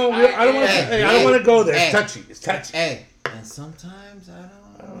 Yeah, I know. I don't want to. Hey, I don't want to go there. It's hey. touchy. It's touchy. Hey. And sometimes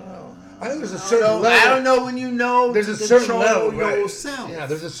I don't know. I think there's a I certain don't, level. I don't know when you know. There's a to certain control level, right? yourself. Yeah,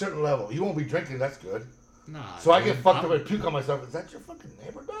 there's a certain level. You won't be drinking. That's good. Nah. So I get dude. fucked up and puke on myself. Is that your fucking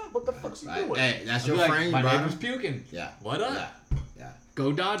neighbor, dog? What the fuck's he doing? Hey, that's I'll your be like, friend. my bro. neighbor's puking. Yeah. What up? Yeah.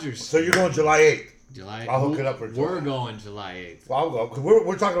 Go Dodgers. So you're going July 8th. July. I'll hook it up for We're July. going July 8th. Well, I'll go. Cause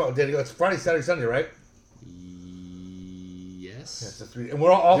we're talking about day to go. It's Friday, Saturday, Sunday, right? Yes. That's the three. And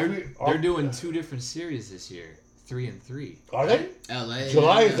we're all They're, three. they're doing 2 different series this year. 3 and 3. Are they? LA.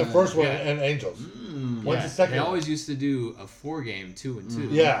 July is the first one, Yeah. and Angels. Mm. When's Yeah, the second they one? always used to do a 4-game 2 and 2.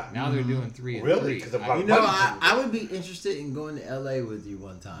 Yeah. Now they're doing 3 and Really? 3. 'Cause of I- You know, I would be interested in going to LA with you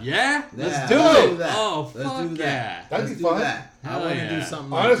one time. yeah? Yeah, Let's do let's it. do that. Oh, Let's fuck do that. yeah. That'd Let's be do fun. that. I Hell want to yeah. do something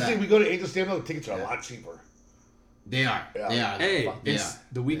like Honestly, that. we go to Angel Stadium. The tickets are a lot cheaper. They are. Yeah. They are. Hey, They it's are.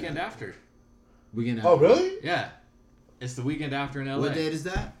 the weekend after. We can. Oh, really? Yeah. It's the weekend after in LA. What date is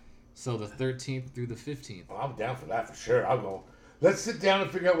that? So the 13th through the 15th. Oh, I'm down for that for sure. I'll go. Let's sit down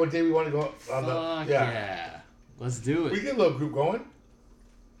and figure out what day we want to go. On Fuck the, yeah. Let's do We it. get a little group going.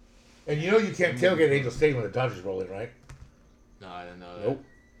 And you know you can't tailgate at Angel Stadium when the Dodgers roll in, right? No, I didn't know that. Nope.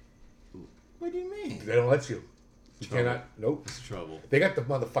 What do you mean? They don't let you. You Trouble. cannot. Nope. It's trouble. They got the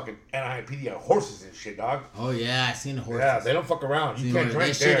motherfucking Anaheim PD on horses and shit, dog. Oh yeah, I seen the horses. Yeah, they don't fuck around. You Seen can't horses.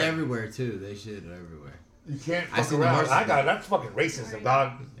 drink They shit there. everywhere too. They shit everywhere. You can't I fuck seen the around. horses I got there. that's fucking racism,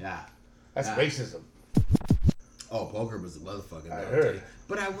 dog. Yeah. That's Yeah. racism. Oh, poker was a motherfucking. I dog, heard. too.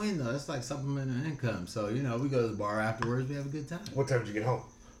 But I win though. It's like supplemental income. So you know, we go to the bar afterwards. We have a good time. What time did you get home?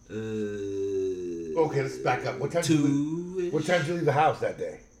 Okay, Okay, let's back up. What time? Did you leave, 2. what time did you leave the house that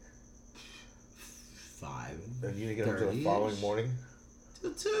day? 5. And you didn't get up until the 30-ish. following morning.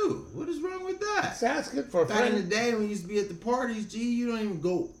 Till 2. What is wrong with that? Just asking for a Back in the friend. day when we used to be at the parties, G, you don't even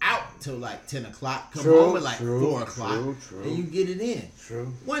go out till like 10 o'clock. Come True, home at like true, 4 o'clock. true. And you get it in. True.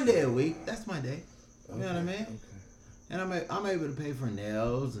 One day a week. That's my day. You know what I mean? Okay. And I'm able to pay for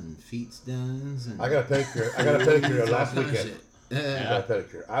nails and feet dones. And I got a pedicure. I got a pedicure all last kind of weekend. shit. I got a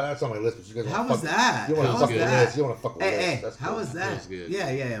pedicure. That's on my list, but you guys How wanna was fuck, that? You want How to was fuck with that? Liz. You want to fuck with Liz. Hey, That's how cool. was that? Feels good.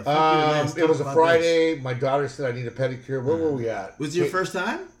 Yeah. Fuck you, let's It was talk a about Friday. My daughter said I need a pedicure. Where were we at? this. Was it your first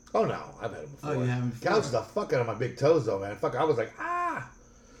time? Oh no, I've had them before. Oh, you haven't before. Gouged the fuck out of my big toes though, man. Fuck, I was like, ah.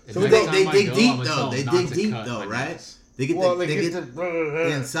 If So next They time I dig go, deep I'ma tell though. them They not dig to deep cut though, my right? nails. They get Well, the, they get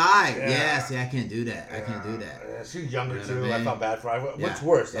the inside. Yeah. Yeah. See, I can't do that. I can't do that. Yeah, she's younger You know too. what I I mean? felt bad for her. What's Yeah.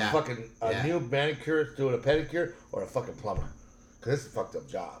 worse, Yeah. a fucking Yeah. new manicure doing a pedicure or a fucking plumber? Because it's a fucked up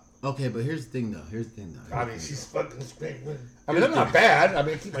job. Okay, but here's the thing though. I mean, she's fucking screaming. I mean, I'm not bad. I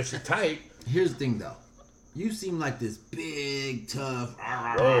mean, I keep my shit tight. Here's the thing though. You seem like this big, tough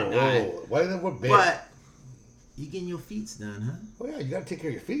Whoa, guy, whoa. Why are we big? but you getting your feet done, huh? Oh yeah, you gotta take care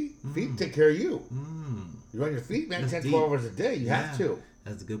of your feet. Feet take care of you. Mm. You're on your feet, man, That's 10, deep. 12 hours a day. You have Yeah. to.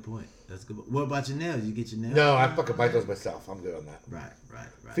 That's a good point. What about your nails? You get your nails? No, I done? fucking bite those myself. I'm good on that.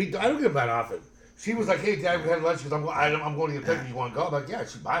 Right. Feet, I don't get them that often. She was like, "Hey, Dad, we had lunch because I'm going to get a pedicure. You want to go?" I'm like, "Yeah,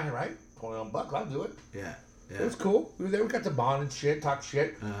 she's buying it, right? $21. I'll do it." Yeah. It was cool. We were there. We got to bond and shit, talk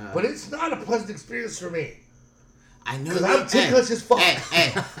shit. Uh-huh. But it's not a pleasant experience for me. I know. Because I'm ticklish as fuck.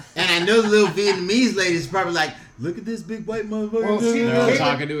 Hey, and I know the little Vietnamese lady's probably like, "Look at this big white motherfucker." Well, she- They're all Kaden-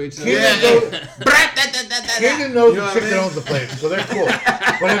 talking to each other. Kaden Kaden knows You know the what chick I that mean? owns the place, so they're cool.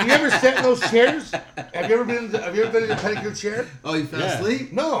 But have you ever sat in those chairs? Have you ever been in a pedicure chair? Oh, you fell Yeah.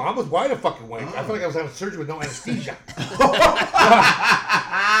 asleep? No, I was wide fucking awake. I felt like I was having surgery with no anesthesia.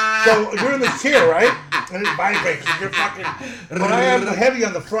 So you're in the chair, right? And it vibrates. And you're fucking. But I am heavy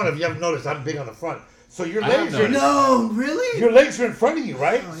on the front. If you haven't noticed, I'm big on the front. So your I have legs are noticed. No, really? your legs are in front of you,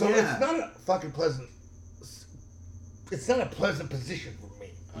 right? Oh, So yeah. it's not a fucking pleasant. It's not a pleasant position for me.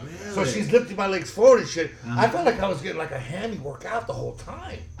 So Really? she's lifting my legs forward and shit. Uh-huh. I felt like I was getting like a hammy workout the whole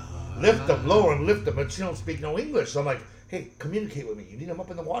time. Lift them, lower them, lift them, but she don't speak no English. So I'm like, hey, communicate with me. You need them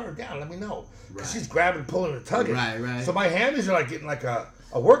up in the water or down? Let me know. Because Right. she's grabbing, pulling, and tugging. Right. So my hammies are like getting like a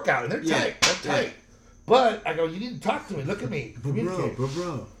workout, and they're Yeah, tight. They're yeah. tight. But I go, you need to talk to me. Look at me. Communicate.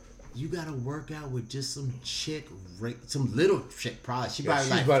 Bro, you gotta work out with just some chick, some little chick, probably. She probably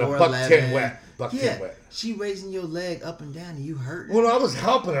she's like about a 4'11". $110 wet. $110 Yeah, wet. she raising your leg up and down, and you hurting. Well, I was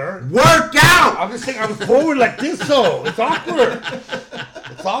helping her. Work out. I'm just saying I was forward like this, though. It's awkward.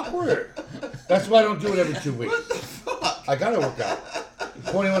 It's awkward. That's why I don't do it every 2 weeks. What the fuck? I gotta work out.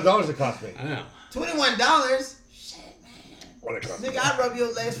 $21 it cost me. I know. $21. Shit, man. What it cost me. Nigga, I rub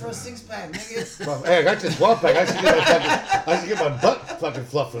your legs for a 6-pack, nigga. Well, hey, I got your 12-pack. I should get my butt fucking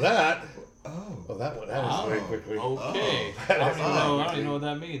fluff for that. Oh, that one. That was very quickly. Okay. I don't even know what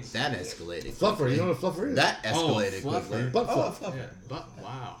that means. That escalated. Fluffer. You know what a fluffer is? That escalated fluffer. quickly. Butt Oh, fluff. fluffer. Yeah, but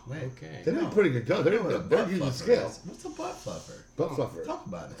wow. Wait. Okay. They do a pretty good job. They're What a they're butt using fluffer scale. is. What's a butt fluffer? Butt fluffer. Talk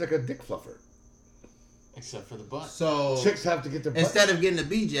about It's it. like a dick fluffer. Except for the butt. So Chicks have to get their butt. instead of getting a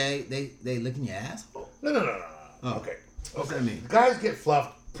BJ, they licking your asshole. No. Oh. Okay. What's that mean? Guys get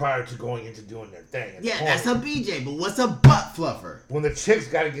fluffed prior to going into doing their thing. at the Yeah, corner. that's a BJ, but what's a butt fluffer? When the chicks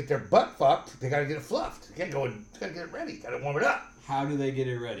got to get their butt fucked, they got to get it fluffed. They can't go and gotta get it ready. Got to warm it up. How do they get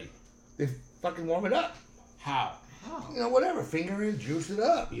it ready? They fucking warm it up. How? You know, whatever. Finger in, juice it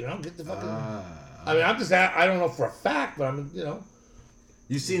up. You know, get the fucking. I mean, I'm just. I don't know for a fact, but I'm. You know.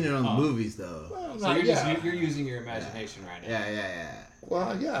 You've seen it on the movies though. Well, So not, you're using your imagination right now. Yeah.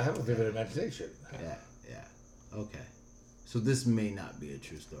 Well, yeah. I have a vivid imagination. Yeah. Okay. So this may not be a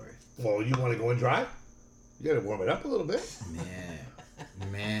true story. Well, you want to go and drive? You got to warm it up a little bit.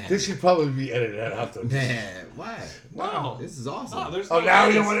 Man. This should probably be edited out though. Man, why? No. This is awesome. No, there's Oh, no now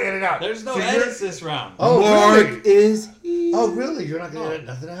you edits. don't want to edit out. There's no So you're- edits this round. Oh, Mark really? is here. Oh, really? You're not going to edit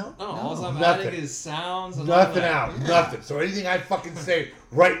nothing out? No, all I'm nothing. adding is sounds. And Nothing all that. out. Nothing. So anything I fucking say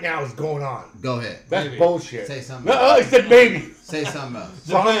right now is going on. Go ahead. That's Maybe. bullshit. Say something. No, he said maybe. Say something else.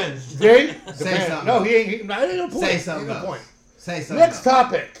 Depends. Dave? Say Depends. something No, else. he ain't. That ain't no point. Say something Ain't no else. point. Say something Next else.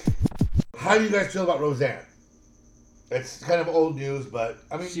 topic. How do you guys feel about Roseanne? It's kind of old news, but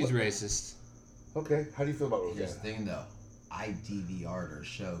I mean, She's racist. okay. How do you feel about Here's Roseanne? the thing though. I DVR'd her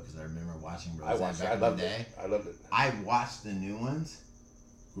show because I remember watching I Roseanne watched it. back I in the loved day. it. I loved it. I watched the new ones.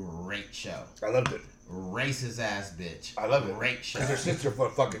 Great show. I loved it. Racist ass bitch. I loved it. Great show. Because her sister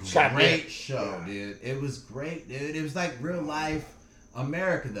fucking shot Great me. show, dude. It was great, dude. It was like real life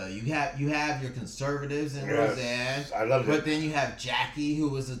America, though. You have your conservatives in Yes. Roseanne, I loved but it. then you have Jackie, who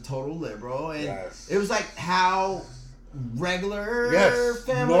was a total liberal, and Yes. it was like how regular Yes,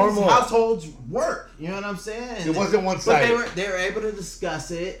 families, normal. households work. You know what I'm saying? It wasn't But one-sided. they were able to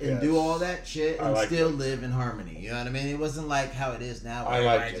discuss it and Yes. do all that shit I and liked still it. live in harmony. You know what I mean? It wasn't like how it is now, I where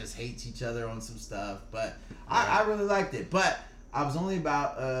liked everybody it. just hates each other on some stuff. But I really liked it. But I was only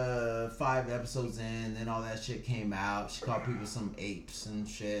about 5 episodes in, then all that shit came out. She called people some apes and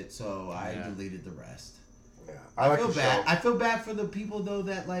shit, so I deleted the rest. Yeah. I like feel the bad. show. I feel bad for the people though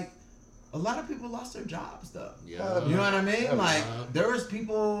that like a lot of people lost their jobs though. Yeah. You know what I mean? Yeah. Like there was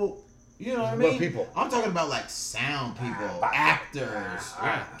people. You know what I What mean? people? I'm talking about like sound people, Ah, actors,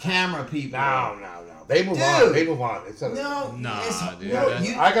 camera people. No. They move Dude. on. They move on. It's a, No, Nah, it's, dude, no, that's-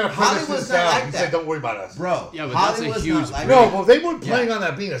 you, I got to put this to Hollywood's this not down. like He that, said, don't worry about us. bro. Yeah, but that's a Hollywood's huge not like No, that. well, they weren't planning on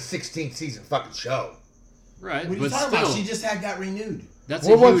that being a 16th season fucking show. Right, What are you but talking still, about? She just got renewed. that's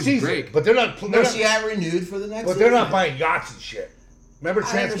Well, a one huge season. break. But they're not. No, she got renewed for the next. But they're not season. buying yachts and shit. Remember I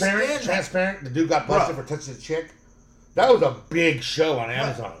Transparent? understand that. Transparent? The dude got busted Bro. for touching a chick? That was a big show on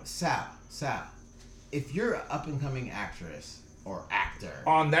Amazon. Sal, if you're an up and coming actress or actor,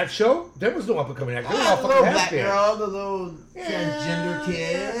 On that show, there was no up and coming actor. They were the all little fucking black half-dead. girl, the little transgender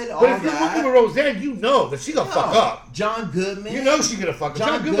kid, all But if you're that. working with Roseanne, you know that she gonna fuck up. John Goodman. You know she gonna fuck up. John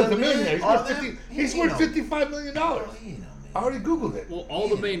John Goodman's a Goodman, millionaire. He's all worth them, 50. he He's ain't worth no- $55 million. You know, man. I already googled it. Well, all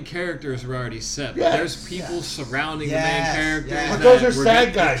the main characters were already set. But Yes. there's people surrounding Yes, the main characters. yes. But that those are were sad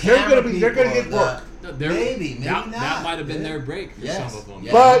get- guys. The They're gonna camera be. They're gonna people, get work. No, they're- Maybe that, not. That might have been Yeah. their break for Yes. some of them.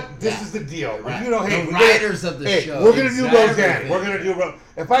 Yeah. But this Yeah. is the deal. Right. You know, hey, The we writers gotta, of the hey, show. we're gonna do Exactly. Roseanne. We're gonna do.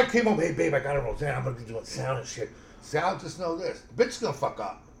 If I came home, hey babe, I got a Roseanne. I'm gonna be doing sound and shit. Sal, just know this: the bitch gonna fuck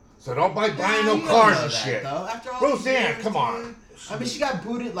up. So don't buy buying no You don't cars know and that, shit. though. After all Roseanne, these years, come on. dude. I mean, she got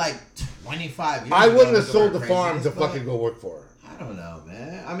booted like 25 years I ago wouldn't have because sold of the her farm to craziness, but fucking go work for her. I don't know,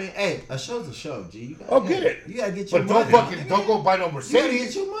 man. I mean, hey, a show's a show, G. You gotta Oh, get it. You gotta get your But money. don't fucking nigga. don't go buy no You gotta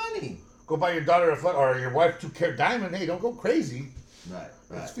Mercedes. get your money. Go buy your daughter or your wife 2-carat diamond. Hey, don't go crazy. Right.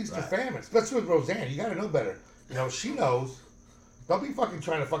 Let's feast your famine. Especially with Roseanne, you gotta know better. You know she knows. Don't be fucking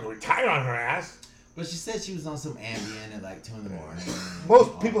trying to fucking retire on her ass. But she said she was on some Ambien at like 2 in the morning.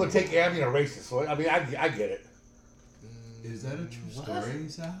 Most people that take Ambien are racist. So I mean, I get it. Is that a true story,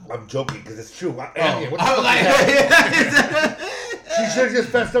 Sal? I'm joking because it's true. Ambien, what the I fuck was like, is that? She should have just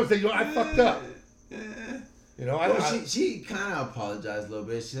fessed up and said, you know, I fucked up. You know, well, she kind of apologized a little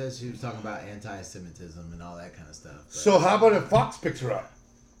bit. She said she was talking about anti-Semitism and all that kind of stuff. But So how about if Fox picks her up?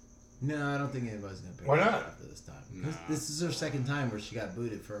 no, I don't think anybody's gonna pick Why her not? up after this time. This is her second time where she got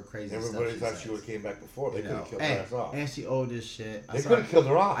booted for crazy Everybody stuff. thought she would have came back before. They You could know, have killed her ass off. and she old as shit. They could have killed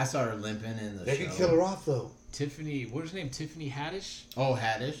her off. I saw her limping in the They show. could kill her off though. Tiffany, what was her name? Tiffany Haddish? Oh,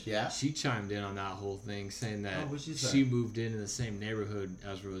 Haddish, yeah. She chimed in on that whole thing, saying that Oh, what'd she say? she moved in the same neighborhood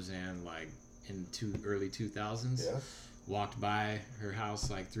as Roseanne, like in early 2000s. Yeah. Walked by her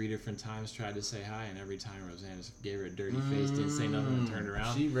house like 3 different times, tried to say hi, and every time Roseanne just gave her a dirty face, didn't say nothing, and turned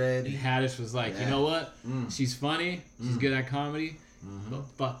around. She read. And Haddish was like, Yeah. you know what? She's funny, she's good at comedy, Mm-hmm. but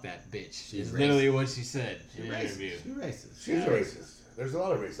fuck that bitch. She's Is literally what she said in an racist. interview. She's racist. She's a racist. There's a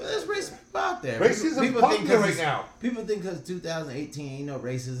lot of racists. But there's racism out there. Racism's popular right now. People think because 2018, you know,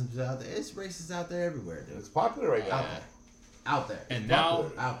 racism's out there. It's racist out there everywhere, dude. It's popular right now. Out there. Out there. And It's now,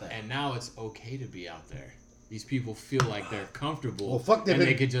 popular. Out there. and now it's okay to be out there. These people feel like they're comfortable, Well, fuck, they've and they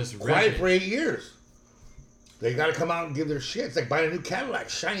been could just rip quiet it. for 8 years. They got to come out and give their shit. It's like buying a new Cadillac,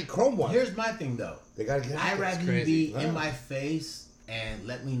 shiny chrome one. Here's my thing, though. They got to get out I'd there. rather you crazy. be Wow. in my face and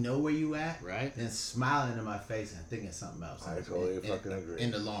let me know where you at, Right. than smiling in my face and thinking something else. I totally fucking agree.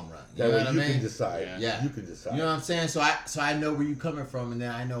 In the long run, That you know way what I you mean? can decide. Yeah. You can decide. You know what I'm saying? So I know where you coming from, and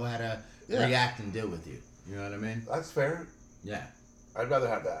then I know how to react and deal with you. You know what I mean? That's fair. Yeah. I'd rather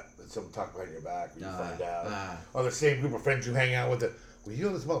have that than someone talk behind your back when you find out. nah. Or the same group of friends you hang out with. Well, you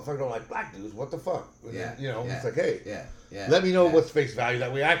know this motherfucker don't like black dudes. What the fuck? And Yeah. then, you know, yeah, it's like, hey, yeah. let me know yeah. what's face value.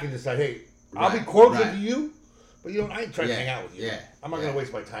 That way I can decide, hey, I'll be Right, cordial right. to you, but you know, I ain't trying to Yeah, hang out with you. yeah, I'm not yeah. going to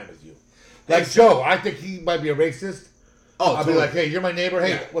waste my time with you. Like Joe, I think he might be a racist. Oh, I'll totally. be like, hey, you're my neighbor. Hey,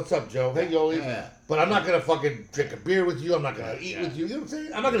 Yeah. what's up, Joe? Hey, Yoli. Yeah. But I'm not going to fucking drink a beer with you. I'm not going to eat with you. You know what I'm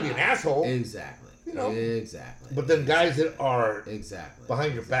saying? I'm not going to be an asshole. Exactly. You know. Exactly. But then guys that are Exactly.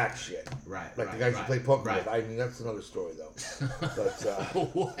 behind your back shit. Right. Like right, the guys right, you play poker right. with. I mean, that's another story, though.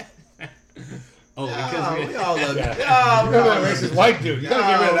 But, What? Oh, Oh, because we all love yeah. each other. You know that racist white dude. You got to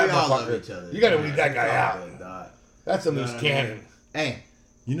get rid of that we all love motherfucker. each other. You got to weed that guy It's all out. good, dog. That's a loose cannon. Hey,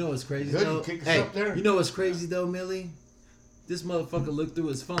 you know what's crazy Good, though? you kicked us Hey, up there? you know what's crazy though, Millie? This motherfucker looked through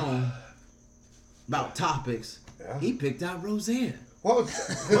his phone about topics. Yeah. He picked out Roseanne. What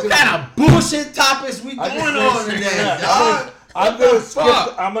What kind of bullshit topics we I going just on made today, sure that. dog? I'm What gonna the skip.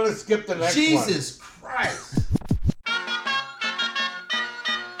 fuck? I'm gonna skip the next one. Jesus Christ.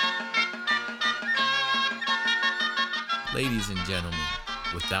 Ladies and gentlemen,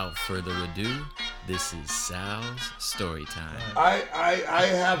 without further ado, this is Sal's story time. I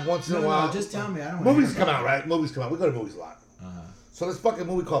have once in a while. No, just tell me. I don't Movies wanna come hear out, right? Movies come out. We go to movies a lot. Uh-huh. So this fucking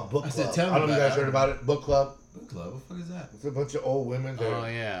movie called Book I Club. said, tell me I don't know if you about guys it. heard about it. Book Club. Book club? What the fuck is that? It's a bunch of old women. That Oh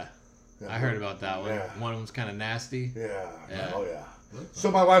yeah, I heard about that one. Yeah. One of them's kind of nasty. Yeah. Yeah. Oh yeah. Book club.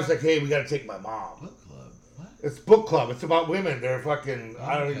 So my wife's like, hey, we gotta take my mom. Book club. What? It's Book Club. It's about women. They're fucking.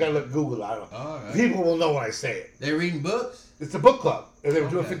 I don't know. You gotta look Google. I don't know. All right. People will know when I say it. They reading books? It's a book club. And they were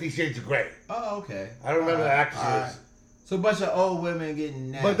doing Okay. 50 Shades of Grey. Oh, okay. I don't remember the actresses. All right. So a bunch of old women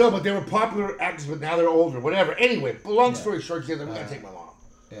getting nasty. But no, but they were popular actors, but now they're older, whatever. Anyway, long story short, she's like, we gotta take my mom.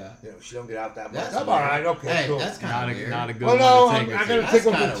 Yeah. You know, she don't get out that much. That's I'm weird. alright, okay, Hey, cool. that's kind Not of a weird. not a good Well, one no, to I take her gotta to. take That's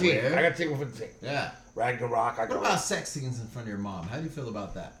one for kinda the team. weird. I gotta take one for the team. Yeah. Ragnarok, I What go. about sex scenes in front of your mom? How do you feel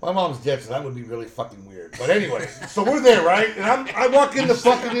about that? My mom's dead, so that would be really fucking weird. But anyway, so we're there, right? And I walk in the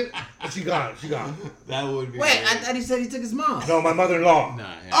fucking. She gone. She gone. That would be. Wait, I thought he said he took his mom. No, my mother-in-law. Nah,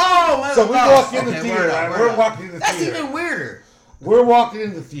 yeah. Oh, So we walk in the okay, theater, word up, right? word We're up. walking in the That's theater. even weirder. We're walking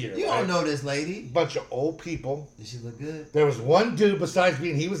in the theater. You right? don't know this lady. Bunch of old people. Did she look good? There was one dude besides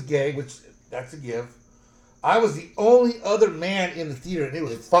me, and he was gay, which that's a give. I was the only other man in the theater, and it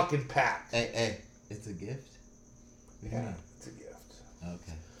was fucking packed. Hey, it's a gift. Yeah, it's a gift.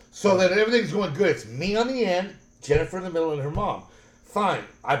 Okay. So then everything's going good. It's me on the end, Jennifer in the middle, and her mom. Fine.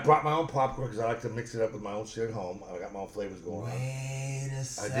 I brought my own popcorn because I like to mix it up with my own shit at home. I got my own flavors going on. Wait a I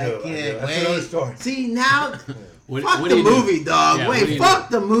second. do. That's Wait. another story. See now, What- fuck what the do you do? movie, dog. Yeah, what Wait, do you fuck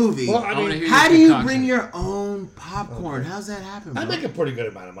do? the movie. Well, I I wanna mean, hear How your do you concoction. bring your own popcorn? How's that happen, bro? I make a pretty good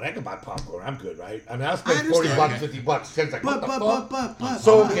amount of money. I can buy popcorn. I'm good, right? I mean, I'll spend I 40 understand. bucks, Okay. 50 bucks. Jen's like, what the fuck? but.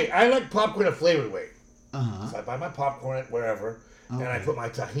 So, okay, I like popcorn a flavored way. Uh-huh. So I buy my popcorn at wherever, and I Okay. put my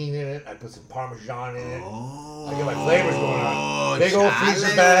tahini in it. I put some Parmesan in it. Oh, I get my flavors going on. Big old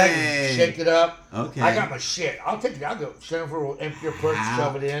freezer bag, shake it up. Okay. I got my shit. I'll take it. I'll go. Jennifer will empty her purse, How?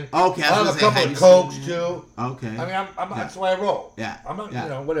 shove it in. Okay, I I'll was have a gonna say, couple how of you Cokes seen too. Okay. I mean, that's the way I roll. Yeah. I'm not, Yeah. you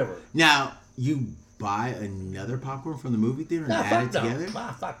know, whatever. Now, you buy another popcorn from the movie theater and Nah, add it fuck no. together?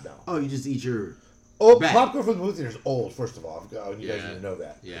 Nah, fuck no. Oh, you just eat your... Oh, Back. popcorn from the movie theater is old, first of all. You guys Yeah. didn't know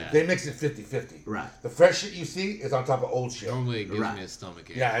that. Yeah. They mix it 50-50. Right. The fresh shit you see is on top of old shit. Normally it gives Right. me a stomach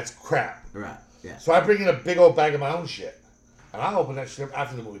ache. Yeah, it's crap. Right, yeah. So I bring in a big old bag of my own shit. And I open that shit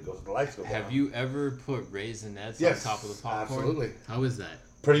after the movie goes, the lights go down. Have you ever put raisinets Yes, on top of the popcorn? absolutely. How is that?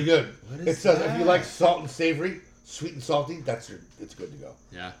 Pretty good. What It is says if that? you like salt and savory, sweet and salty, it's good to go.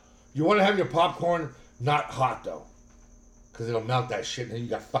 Yeah. You want to have your popcorn not hot though, because it'll melt that shit, and then you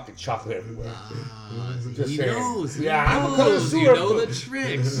got fucking chocolate everywhere. Just he saying. knows. He Yeah, I'm a knows. You connoisseur. know the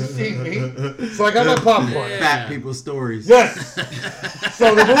tricks. You see me? So I got my popcorn. Yeah. Fat people stories. Yes.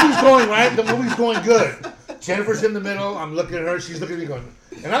 So the movie's going right. The movie's going good. Jennifer's in the middle. I'm looking at her. She's looking at me going,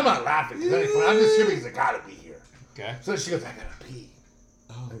 and I'm not laughing. 'Cause it's funny. I'm just serious because I gotta be here. Okay. So she goes, I gotta pee.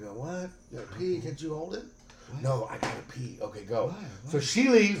 I go, what? You gotta pee? Can't you hold it? No, I gotta pee. Okay, go. Why? So she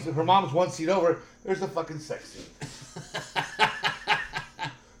leaves. Her mom's one seat over. There's the fucking sex scene.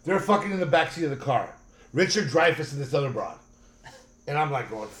 They're fucking in the back seat of the car. Richard Dreyfuss and this other broad. And I'm like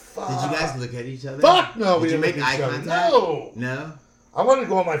going, fuck. Did you guys look at each other? Fuck no. we Did you didn't make look at eye each other. contact? No. No? I wanted to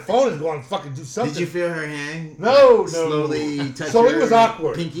go on my phone and go and fucking do something. Did you feel her hand? No. Slowly touch So your it was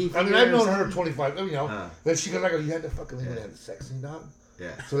awkward. pinky I mean, I've finger or known her something? 25, you know. Huh. Then she goes, I go, you had to fucking leave it at the sex scene, dog? Yeah.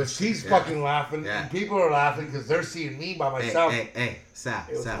 So that she's Yeah. fucking laughing, Yeah. and people are laughing because they're seeing me by myself. Hey, Sal.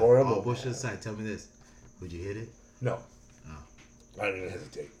 It was Sal. horrible, All bullshit man. aside, tell me this. Would you hit it? No. Oh. I didn't even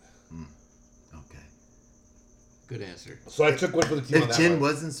hesitate. Okay. Good answer. So I took one for the team on If that Chin one.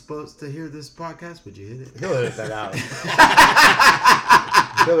 wasn't supposed to hear this podcast, would you hit it? He'll edit that out.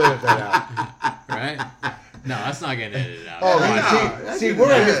 He'll edit that out. Right? No, that's not getting edited out. Oh, No, that's see,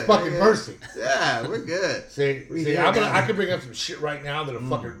 we're at his good. fucking Yeah. mercy. Yeah, we're good. See, We here I now. can bring up some shit right now that'll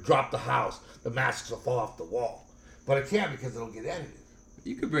fucking drop the house. The masks will fall off the wall. But I can't because it'll get edited.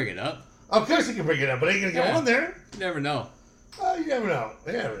 You could bring it up. Of course you can bring it up, but it ain't gonna get Yeah. on there. You never know. Oh, you never know.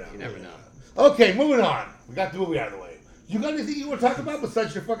 You never know. You never know. Okay, moving on. We got the movie out of the way. You got anything you want to talk about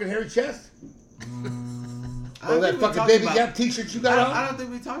besides your fucking hairy chest? I Or don't that think we fucking talked baby about- gap t-shirt you got on? I don't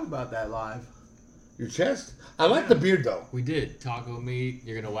think we talked about that live. Your chest? I like the beard though. We did. Taco meat.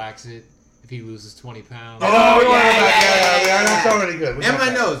 You're going to wax it if he loses 20 pounds. Yeah, that's already good. We And got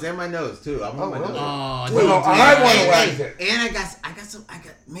my that. nose too. I want Oh, my really? nose. Oh, Well, don't do I that. wanna wax it. And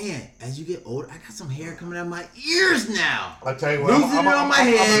man, as you get older, I got some hair coming out of my ears now. I'll tell you what. Losing it on my I'm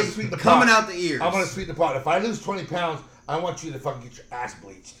head, gonna sweeten the coming pot. out the ears. I'm gonna sweeten the pot. If I lose 20 pounds, I want you to fucking get your ass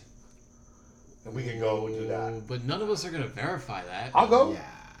bleached, and we can go and do that. But none of us are going to verify that. I'll go. Yeah.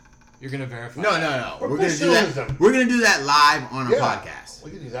 You're going to verify No. We're We're gonna do professionalism. that. We're gonna do that live on a Yeah, podcast.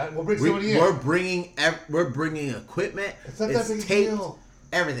 we can do that. We'll bring somebody We're in. bringing equipment. It's not that big a taped. deal.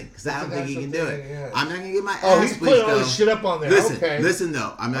 Everything, because I don't It's think he an can do actual it. thing, yeah. I'm not gonna get my Oh, ass he's bleached putting all though. this shit up on there. Listen, Okay. listen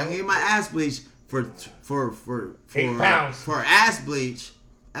though. I'm not gonna get my ass bleached for 8 pounds. For ass bleach.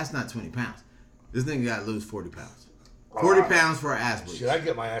 That's not 20 pounds. This nigga gotta lose 40 pounds. 40 pounds for an ass bleach. Should I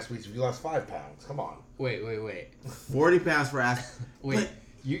get my ass bleached if you lost 5 pounds? Come on. Wait. 40 pounds for ass. Wait.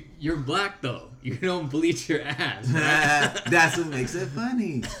 You're black, though. You don't bleach your ass. But that's what makes it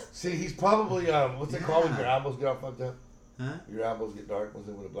funny. See, he's probably what's it called when your Yeah. elbows get all fucked up? Huh? Your elbows get dark. What's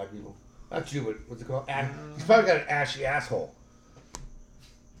it with the black people? Not you, but what's it called? He's probably got an ashy asshole.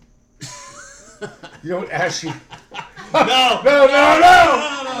 You know what ashy? No. No.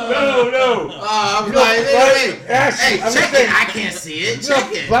 Oh, I'm You know, like, right? hey, Ashy. hey, I'm check just saying- it. I can't see it. You know,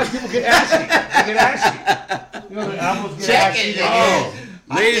 Check it. black people get ashy. They get ashy. You know, the elbows get Check ashy. it. They Oh.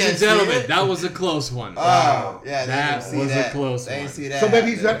 get- Ladies can't and see gentlemen, it. that was a close one. Oh, yeah, they That didn't see was a that. close They didn't one. see that. So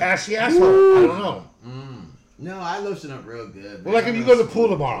maybe he's got ashy asshole. I don't know. No, I lotion up real good. Well, man. like if I'm you real go to the pool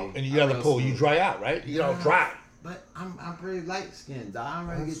smooth, tomorrow baby. and you get out of I'm the real pool, you smooth. dry out, right? You don't dry. But I'm pretty light skinned, dog. I don't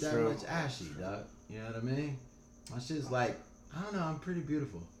really That's get that true. much ashy, dog. You know what I mean? My shit's like, I don't know, I'm pretty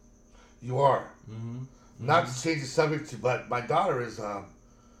beautiful. You are. Mm-hmm. Not to change the subject, but my daughter is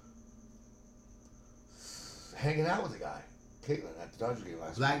hanging out with a guy, Caitlin, at the Dodger game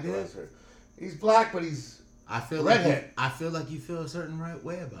last Black week. dude? Last year. He's black, but he's I feel Redhead. like you feel a certain right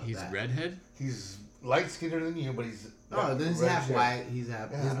way about He's that. redhead? he's light skinned than you, but he's Oh, then he's reddish half hair. white. He's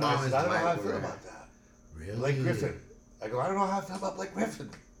half. Yeah, his and mom I is said, I don't know white. how I feel but about that. Really? Blake Griffin. I go, I don't know how I feel about Blake Griffin.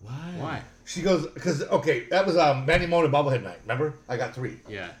 Why? Why? She goes, because okay, that was Manny Mona bobblehead night. Remember? I got 3.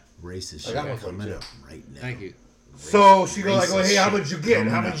 Yeah. Racist I shit got one for coming you, up too. right now. Thank you. So she goes, I go, Racist hey, how shit much you get?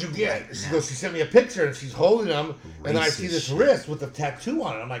 How coming much you up get? right She now. goes, she sent me a picture and she's holding them, and then I see Racist this shit. wrist with a tattoo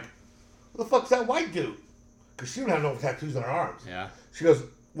on it. I'm like, what the fuck's that white dude? Because she don't have no tattoos on her arms. Yeah. She goes,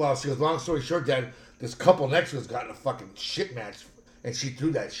 long story short, Dad, this couple next to us got in a fucking shit match, and she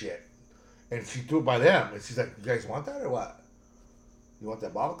threw that shit. And she threw it by them, and she's like, you guys want that or what? You want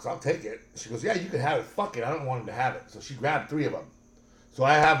that bottle? Because I'll take it. She goes, yeah, you can have it. Fuck it. I don't want him to have it. So she grabbed 3 of them. So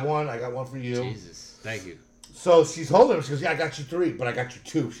I have one. I got one for you. Jesus. Thank you. So she's holding him. She goes, yeah, I got you 3, but I got you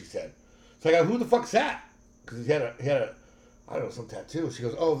 2, she said. So I go, who the fuck's that? Because he had a, I don't know, some tattoo. She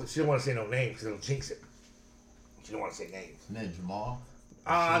goes, oh, she didn't want to say no names because it'll jinx it. She didn't want to say names. And then Jamal.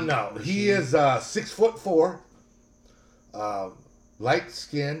 No. He is 6'4",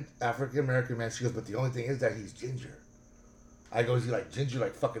 light-skinned African-American man. She goes, but the only thing is that he's ginger. I go, is he like ginger,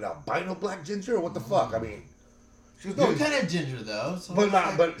 like fucking albino black ginger, or what the fuck? I mean, she goes, no, You're he's- kind of ginger though. So but it's not.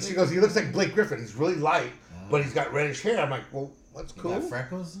 like- But she goes, he looks like Blake Griffin. He's really light, but he's got reddish hair. I'm like, well, that's You cool. got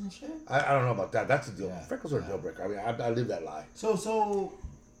freckles and shit. I don't know about that. That's a deal. Yeah. Freckles are a deal breaker. I mean, I live that lie. So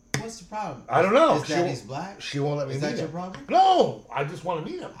what's the problem? I don't know. Is She that won't- he's black? She won't let me Is meet that your him. problem? No, I just want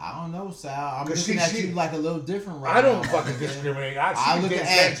to meet him. I don't know, Sal. I'm 'Cause looking at she- you like a little different right I don't now. fucking discriminate. I I look at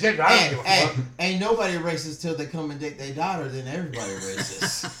transgender. I don't give a fuck. ain't nobody racist till they come and date their daughter. Then everybody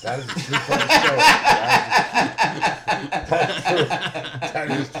racist. That is a true fucking story. That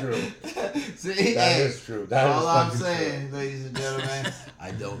is true. See, That hey, is true. That is all I'm fucking saying, true. ladies and gentlemen,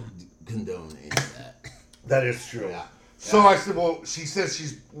 I don't condone any of that. That is true. Yeah. So I said, well, she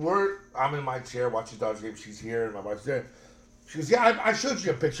says I'm in my chair watching Dodger game. She's here and my wife's there. She goes, yeah, I showed you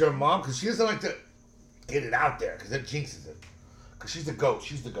a picture of Mom because she doesn't like to get it out there because it jinxes it. Because she's a ghost.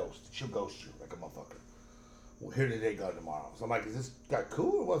 She's the ghost. She'll ghost you like a motherfucker. Well, here today, gone tomorrow. So I'm like, is this guy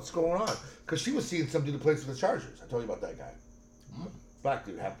cool or what's going on? Because she was seeing some dude that plays for the Chargers. I told you about that guy. Black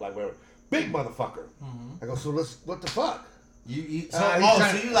dude, half black, whatever. Big motherfucker. I go, so what the fuck? So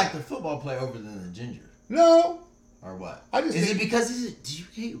he's you like the football player over than the ginger? No. Or what? Is it because do you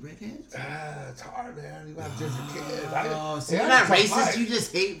hate redheads? It's hard, man. You got ginger kids. So you're not racist. You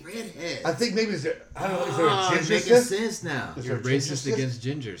just hate redheads. I think maybe is there a ginger making sense now. Is You're there a ginger racist sis? against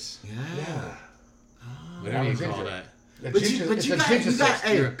gingers. Yeah. Whatever you ginger. call that. But you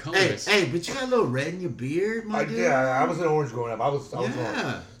got You're a colorist. hey, but you got a little red in your beard, my dude. Yeah, I was an orange growing up. I was orange.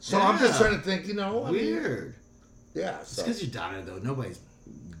 So I'm just trying to think, Weird. Yeah. It's So. because your daughter, though. Nobody's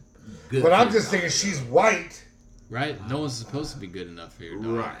good. But for I'm your just daughter, thinking she's though. white. Right? No one's supposed to be good enough for your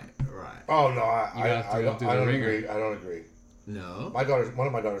daughter. Right. Oh no, You have to go through the don't ringer. agree. I don't agree. No. One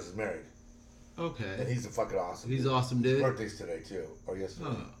of my daughters is married, and Okay. he's a fucking awesome. He's dude. awesome, His dude. birthday's today too, or yesterday.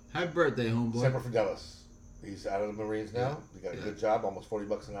 Oh, happy birthday, homeboy. Semper Fidelis. He's out of the Marines now. He got a good job, almost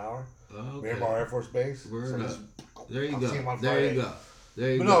 $40 an hour. Miramar Air Force Base. Word So up. There you I'll see him go. on There you Friday. go.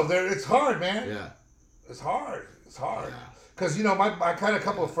 There you But go. no, it's hard, man. Yeah. It's hard. It's hard. Because, I had a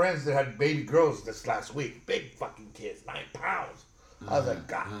couple of friends that had baby girls this last week. Big fucking kids, 9 pounds. I was like,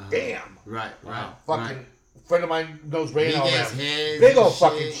 God damn. Right. Fucking friend of mine knows Ray and all Big that. ass heads Big old and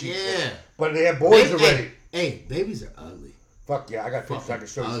fucking shit, cheeks. yeah. But they have boys already. Hey, babies are ugly. Fuck yeah, I got pictures I can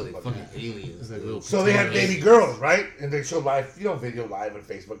show you. Ugly. Something. Fucking aliens. It's like little So they had potatoes. baby girls, right? And they show live, video live on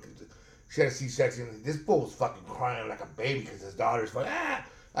Facebook. She had a C-section. This bull was fucking crying like a baby because his daughter's like,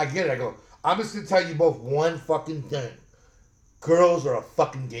 I get it. I go, I'm just going to tell you both one fucking thing. Girls are a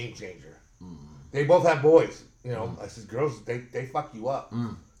fucking game changer. They both have boys. I said, girls, they fuck you up.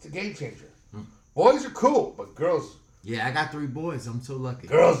 It's a game changer. Boys are cool, but girls Yeah, I got 3 boys. I'm so lucky.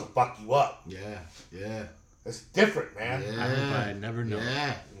 will fuck you up. Yeah. It's different, man. I hope I never know.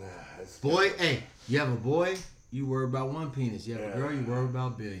 Yeah. It's Boy, hey, you have a boy, you worry about one penis. You have Yeah. a girl, you worry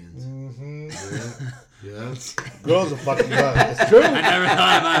about billions. Yeah. Girls will fuck you up. It's true. I never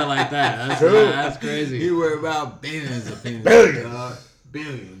thought about it like that. That's True. That's crazy. You worry about billions of penis. Billions. dog.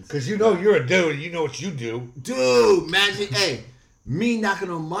 Billions. Because you're a dude and you know what you do. Dude, imagine, hey, me knocking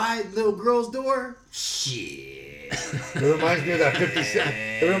on my little girl's door? Shit. It reminds me of that 50 Cent.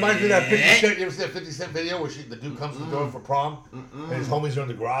 It reminds me of that 50 Cent. You ever see that 50 Cent video where the dude comes to the door for prom and his homies are in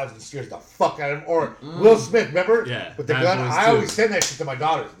the garage and scares the fuck out of him? Or Will Smith, remember? Yeah, With the Bad gun. Boys I too. always send that shit to my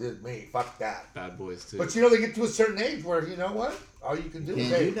daughters. This is me. Fuck that. Bad boys too. But they get to a certain age where, you know what? All you can do is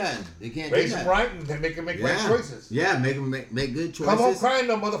Can't do nothing. They can't raise do them nothing. right and then make them make right choices. Yeah, make them make good choices. Come home crying,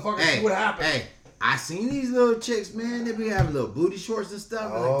 though, motherfucker. See what happens. Hey, I seen these little chicks, man. They be having little booty shorts and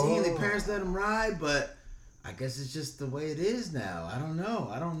stuff. I'm like, damn, Oh. their parents let them ride, but I guess it's just the way it is now. I don't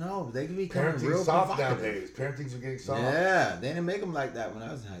know. They can be kind of Parenting's real soft provocative. nowadays. Parenting's are getting soft. Yeah, they didn't make them like that when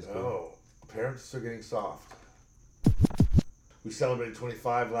I was in high school. Oh, parents are getting soft. We celebrated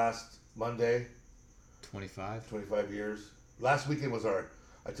 25 last Monday. 25. 25 years. Last weekend was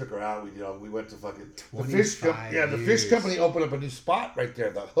I took her out. We went to fucking the 25 fish years. company opened up a new spot right there.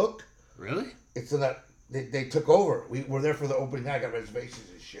 The Hook. Really? It's in that they took over. We were there for the opening night. Got reservations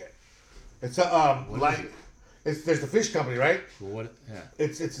and shit. It's a there's the fish company, right? Well, what? Yeah.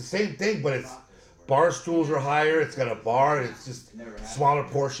 It's the same thing, but it's bar stools are higher. It's got a bar. And it's just smaller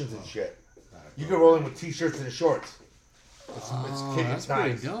portions and shit. You can roll in with t-shirts and shorts. It's kid, That's it's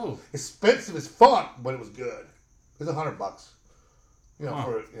nice. pretty dope. Expensive as fuck, but it was good. It was $100.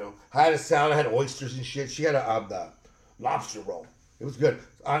 I had a salad, I had oysters and shit. She had a lobster roll. It was good.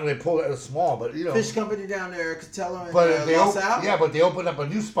 They pulled it. It was small, but Fish company down there, Costello and But they opened up a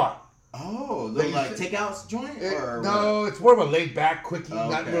new spot. Oh, They like used to- takeouts joint? Or No, it's more of a laid back, quickie,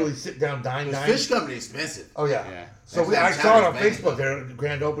 not Okay. really sit down, dine. Fish company expensive. Oh yeah. Yeah. So That's I like saw it on China's Facebook. They're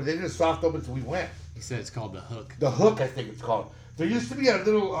grand open. They did a soft open, so we went. He said it's called the Hook. The Hook, I think it's called. There used to be a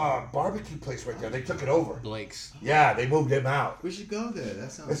little barbecue place right there. They took it over. Blake's. Yeah, they moved them out. We should go there.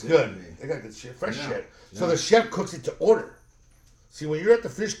 That sounds It's good. to good. me. They got good shit, fresh Yeah. shit. So the chef cooks it to order. See, when you're at the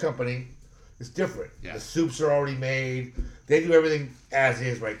fish company, it's different. Yeah. The soups are already made. They do everything as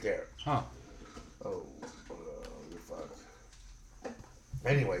is right there. Huh. Oh, you're fucked.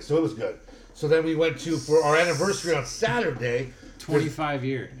 Anyway, so it was good. So then we went for our anniversary on Saturday. 25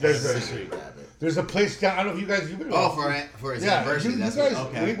 year There's anniversary. There's a place down. I don't know if you guys. You've been Oh, for his anniversary. You That's guys. what,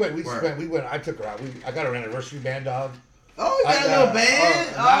 okay. We went. I took her out. I got her anniversary band, dog. Oh, you got I a little got- band?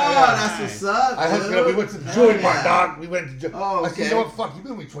 oh, Oh, nice. that's what's up. I hooked it up. dude. We went to the Hell jewelry mart, yeah. dog. We went to. Oh, I said, okay. you know what? Fuck, you've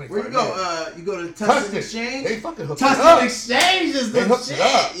been with me 25 Where you go? years. You go to Tustin Tustin. Exchange? They fucking hooked it Tustin up. Exchange is They the hooked shit. it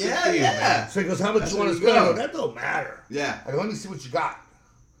up. Yeah, Good for you, yeah. man. So he goes, how much That's you want where to you spend? I go. go, that don't matter. Yeah. I go, let me see what you got.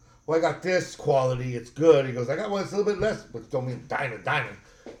 well, I got this quality. It's good. He goes, I got one that's a little bit less, which don't mean diamond,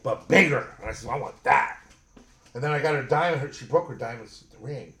 but bigger. And I said, well, I want that. And then I got her diamond. She broke her diamonds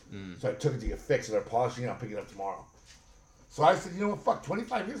ring. So I took it to get fixed, and they're polishing it. I'll pick it up tomorrow. So I said, you know what, fuck,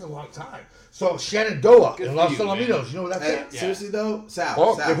 25 years is a long time. So Shenandoah in Los Alamitos, you know what that's at? Seriously though, Sal.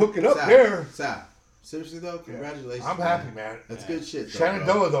 Oh, Sal, they hook it up Sal, there. Sal. Seriously though, congratulations. I'm happy, man. That's good shit. Though, Shenandoah,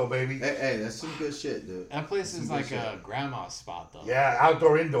 bro. though, baby. Hey, that's some good shit, dude. That place is like a grandma's spot, though. Yeah,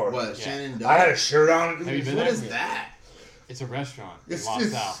 outdoor, indoor. What, Yeah. Shenandoah? I had a shirt on. Have you been What there? is that? It's a restaurant. It's, in La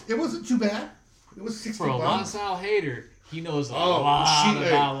Salle. it wasn't too bad. It was 60 For a La bucks. Salle hater, he knows a Oh, lot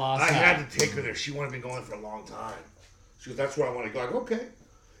about La I Salle. had to take her there. She wanted me going for a long time. She goes, that's where I want to go. I go, okay.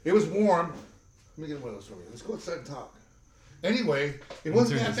 It was warm. Let me get one of those from you. Let's go outside and talk. Anyway, it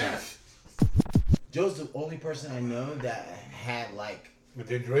wasn't that bad. Joe's the only person I know that had like But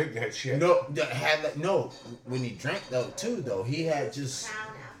they drink that shit. no that had like no when he drank though too though he had just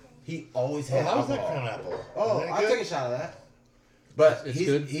he always Oh, had how's that alcohol. crown apple? Oh, Is that I'll good? take a shot of that. But It's he's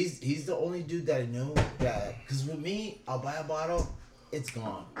good. he's the only dude that I know that because with me I'll buy a bottle, it's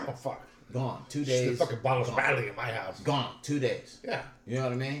gone, Oh, fuck. 2 The days. fucking bottle's gone. battling in my house. Gone 2 days. Yeah. You know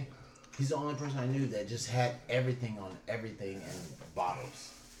what I mean? He's the only person I knew that just had everything on everything in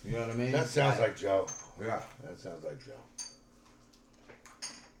bottles. You know what I mean? That sounds like Joe. yeah. That sounds like Joe.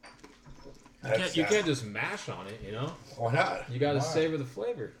 You can't just mash on it, you know? Why not? You gotta Why? savor the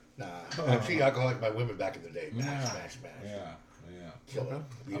flavor. Nah. I treat alcohol like my women back in the day. Mash, mash. Yeah. Kill them.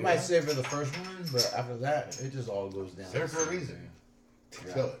 I might savor the first one, but after that, it just all goes down. There for a reason.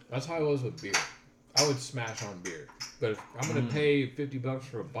 Kill it. That's how I was with beer. I would smash on beer. But if I'm gonna pay $50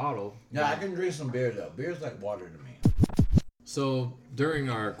 for a bottle. Yeah, I can drink some beer though. Beer's like water to me. So during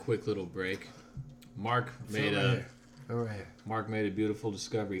our quick little break, Mark made a beautiful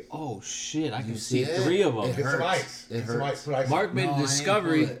discovery. Oh shit! I can see see it? 3 of them. It Get some hurts. ice. It Get some hurts. ice. Put ice. Mark made No, I a ain't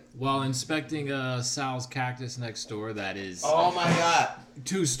discovery put it. while inspecting Sal's cactus next door that is Oh my god.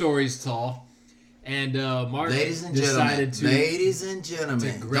 2 stories tall. And Mark Ladies and decided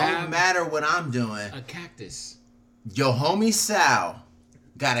gentlemen, grab don't matter what I'm doing. a cactus. Your homie Sal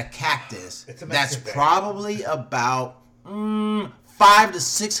got a cactus It's a that's Mexican thing. probably about 500 to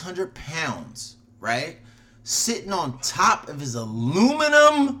 600 pounds, right? Sitting on top of his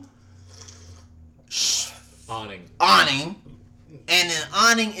aluminum Awning. awning, and the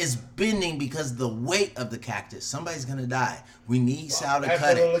awning is bending because of the weight of the cactus. Somebody's gonna die. We need Sal to that's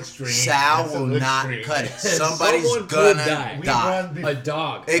cut a little it. extreme. Sal That's a will little not extreme. cut it. Somebody's Someone gonna could die. We die. run A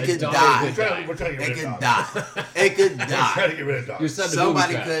dog. It A could dog die. would die. We're trying to get It rid of could dogs. die. It could We're trying to die. get rid of dogs. You're such a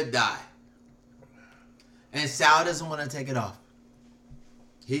Somebody booby trap. could die. And Sal doesn't want to take it off.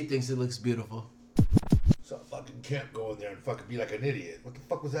 He thinks it looks beautiful. So fucking Kemp go in there and fucking be like an idiot. What the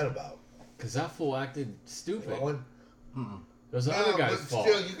fuck was that about? Cause that fool acted stupid. Owen? It was the other guy's but fault.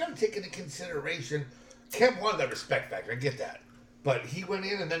 still, you gotta take into consideration. Kemp wanted that respect factor. I get that. But he went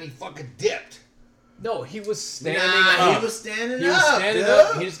in and then he fucking dipped. No, he was standing Nah, up. he was standing He was up, standing dude.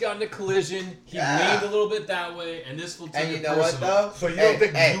 up. He just got in a collision. He Yeah. leaned a little bit that way, and this fool took And you it know what personal. though? So you Hey, don't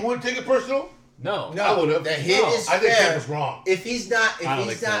think hey, you would take it personal? No. I No, would've. the hit No, is I think fair. Kemp was wrong. If he's not, I don't if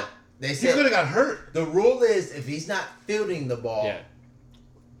he's think not, so. they He could said have got hurt. the rule is if he's not fielding the ball, Yeah.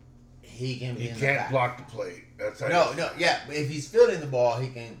 he can be He in the can't back. block the plate. That's how No, yeah. But if he's fielding the ball,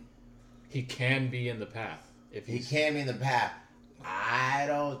 he He can be in the path if he he's. can be in the path. I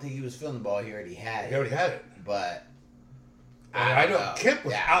don't think he was fielding the ball. He already had He it. already had it. But I know know. Kemp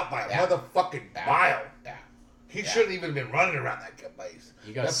was Yeah. out by a Yeah. motherfucking Yeah. mile. Yeah. He shouldn't even been running around that base.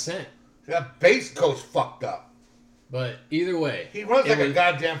 He got sent. That base coach fucked up. But either way, He runs it like a was-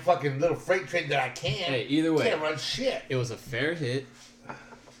 goddamn fucking little freight train that I can't. Hey, either way. Can't run shit. It was a fair hit.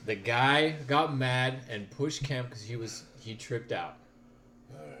 The guy got mad and pushed Kemp because he tripped out.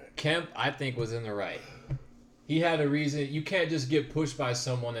 Kemp, I think, was in the right. He had a reason. You can't just get pushed by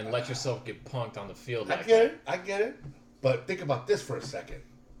someone and let yourself get punked on the field I like get that. it. I get it. But think about this for a second.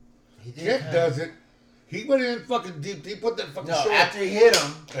 he did. Kemp does it. He went in fucking deep. He put that fucking No, shoulder. after he hit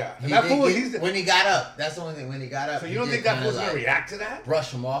him, Yeah. he And that did fool, get- he's when he got up. That's the only thing. When he got up, so he you don't did think that kinda fool's gonna like react to that?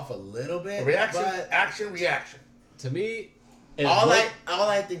 brush him off a little bit. Reaction, But action, reaction. To me, it all looked- all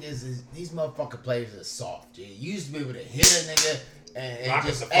I think is these motherfucker players are soft. G. You used to be able to hit a nigga and Knock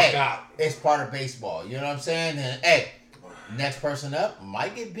just him the fuck hey, out. it's part of baseball. You know what I'm saying? And hey, next person up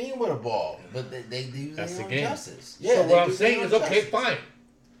might get beaten with a ball, but they do That's their the own game. justice. So they what do I'm their saying own is, okay, justice. fine.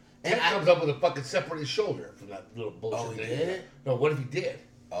 And Kemp comes up with a fucking separated shoulder from that little bullshit Oh, he thing. did? No, what if he did?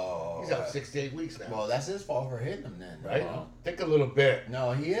 Oh, He's out 6 to 8 weeks now. well, that's his fault for hitting him then, right? Well, Think a little bit.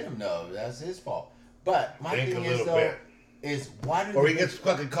 no, he hit him. No, that's his fault. But my Think a thing is little though, bit. is why do Or he gets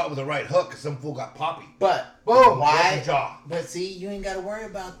fucking caught with the right hook because some fool got poppy. But Boom, why? broken jaw. But see, you ain't got to worry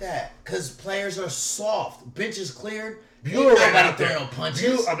about that because players are soft. Bench is cleared. Bueller Ain't ran nobody out there. throwing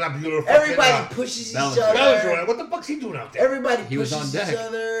punches. I'm not Bueller. Everybody pushes each Bellinger. other. What the fuck's he doing out there? Everybody He was pushes on deck. each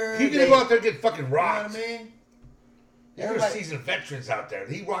other. He didn't go out there and get fucking You know rocked. what I mean? These are seasoned veterans out there.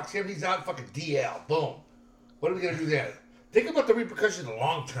 He rocks him, he's out fucking DL. Boom. What are we going to do then? Think about the repercussions in the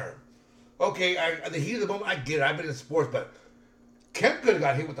long term. Okay, the heat of the moment, I get it. I've been in sports, but Kemp could have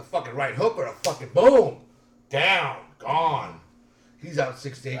got hit with the fucking right hook or a fucking boom. Down. Gone. He's out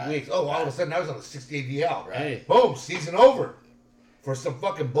 6 to 8 weeks. Oh, all of a sudden, I was on the 68 DL. Right. Hey. Boom. Season over. For some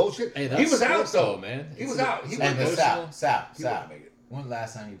fucking bullshit. Hey, He that's was out, sports, though. man. He was out. He Hey, was but out. Sal, He wouldn't make it. when the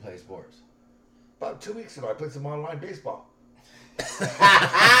last time you played sports? About 2 weeks ago, I played some online baseball.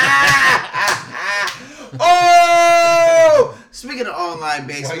 Oh! Speaking of online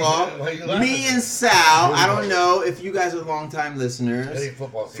baseball, why you laughing? me and Sal, I don't know if you guys are longtime That listeners. ain't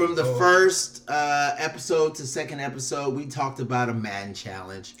football season. From the first episode to second episode, we talked about a man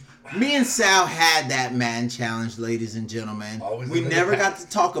challenge. Me and Sal had that man challenge, ladies and gentlemen. Always We in the never got past.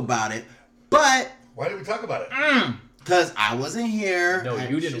 to talk about it, but Why did we talk about it? because I wasn't here. No, I had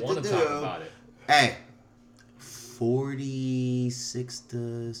you didn't shit want to do. talk about it. Hey, 46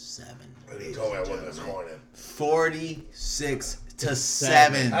 to 7. And he told me I wasn't scoring him. 46 to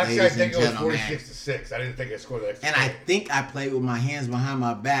 7, Actually, I ladies and think it was gentlemen. 46 to 6. I didn't think I scored the extra And I point. think I played with my hands behind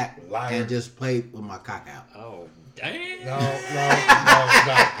my back Liar. and just played with my cock out. Oh, damn. No.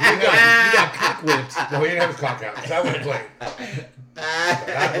 You got cock whipped. No, he didn't have his cock out. So I wouldn't play.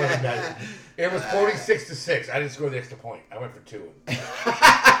 That wasn't that. It was 46 to 6. I didn't score the extra point. I went for 2.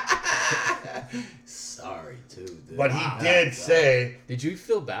 Sorry, too, dude. But he did say, Did you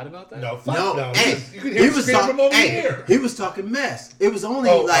feel bad about that? no, fuck No, no. hey, You could hear him scream from over here. he was talking mess. It was only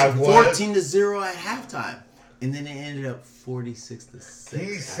Oh, like I was? 14 to 0 at halftime. And then it ended up 46 to 6.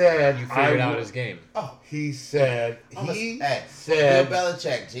 He said, You figured I out will- his game. He said, Bill said,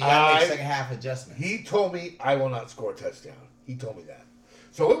 Belichick, you I- gotta make second half adjustment. he told me I will not score a touchdown. He told me that.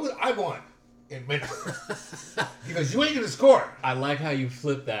 So it was, I won. In Memphis. He goes, you ain't going to score. I like how you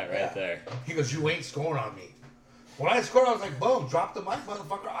flipped that right Yeah. there. He goes, you ain't scoring on me. When I scored, I was like, boom, drop the mic,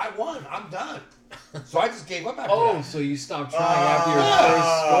 motherfucker. I won. I'm done. So I just gave up after Oh, that. so you stopped trying after your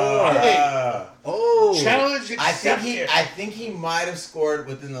first score. Oh, Challenge I accepted. think he might have scored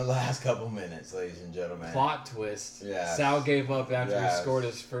within the last couple minutes, ladies and gentlemen. Plot twist. Yeah. Sal gave up after Yeah. he scored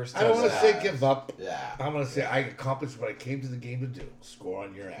his first I don't want to touchdown. say give up. Yeah. I'm going to say I accomplished what I came to the game to do. Score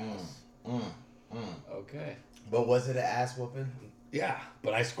on your ass. Okay. But was it an ass whooping? Yeah,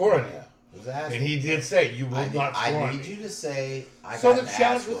 but I scored on you. Yeah. It was an ass And he whooping. did say, you will I not score I on need me. you to say I So got the an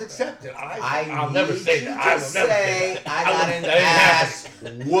challenge ass was whooping. accepted. I I'll never need say you that. to I will never say say that. I got an That ain't ass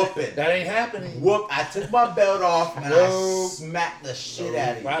happening. whooping. That ain't happening. Whoop! I took my belt off and No. I smacked the shit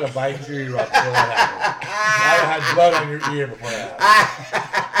out of you. I'd have bite your ear off before that happened. I'd have had blood on your ear before that happened.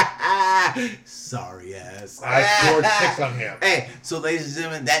 Sorry ass. I scored 6 on him. Hey, so ladies and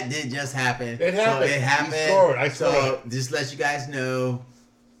gentlemen, that did just happen. It happened. So it happened. He scored. I So scored. just let you guys know,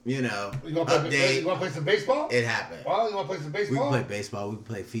 you know, You want to update. play some baseball? It happened. Well, you want to play some We baseball? can play baseball. We can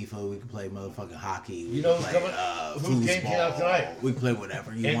play FIFA. We can play motherfucking hockey. We You know can who's play, coming- whose game came out foosball. tonight? We can play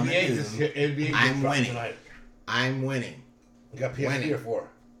whatever you want to NBA do. just hit. NBA I'm just dropped winning. tonight. I'm winning. You got PS3 Winning. or 4?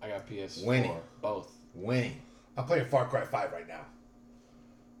 I got PS4. Winning. Both. Winning. I'm playing Far Cry 5 right now.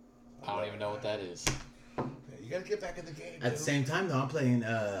 I don't even know what that is. Yeah, you got to get back in the game. At the dude. same time, though, I'm playing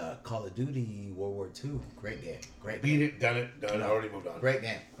Call of Duty World War II. Great game. Great game. Beat it, done it, done. I already moved on. Great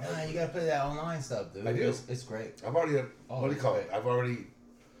game. Nah, you gotta play that online stuff, dude. I do. It's great. I've already, Oh, what do you call okay. it? I've already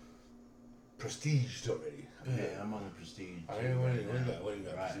prestiged already. Yeah, I'm on the prestige. I mean, what do you got? What do you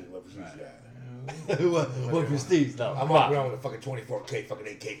got? Right. Prestige, what prestige Right. you got? What prestige? No. I'm come walking on. around with a fucking 24K fucking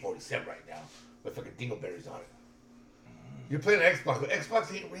AK-47 right now with fucking dingleberries on it. You're playing Xbox, but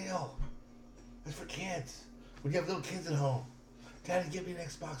Xbox ain't real. It's for kids. When you have little kids at home, Daddy, give me an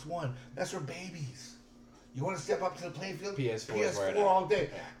Xbox One. That's for babies. You want to step up to the playing field? PS4 is where it PS4 at. all day.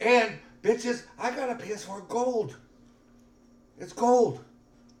 And bitches, I got a PS4 gold. It's gold.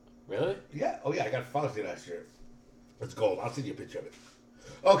 Really? Yeah. Oh yeah, I got Father's Day last year. It's gold. I'll send you a picture of it.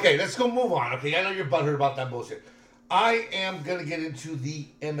 Okay, let's go move on. Okay, I know you're butthurt about that bullshit. I am gonna get into the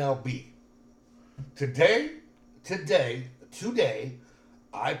MLB. Today,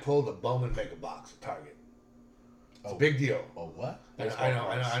 I pulled a Bowman Mega Box at Target. It's a big deal. Oh, what? I know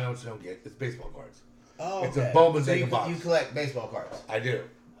what you don't get. It's baseball cards. Oh, It's a Bowman Mega Box. You collect baseball cards. I do.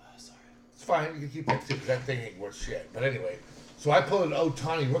 Sorry. It's fine. You can keep that too, because that thing ain't worth shit. But anyway, so I pulled an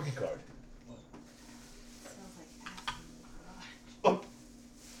Ohtani rookie card. Smells like ass in the garage. Oh.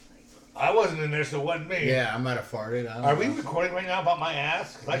 I wasn't in there, so it wasn't me. Yeah, I might have farted. I don't Are we know. recording right now about my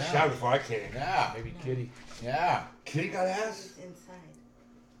ass? Because I Yeah. showered before I came. Yeah. Maybe Kitty. Yeah. Kitty got ass? It's inside.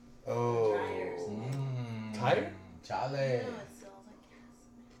 Oh. Tired? Charlie. No, it smells like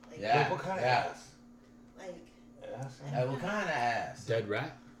gas. Like, Yeah. What kind yeah. of ass? Like, Ass? Hey, what kind of ass? Dead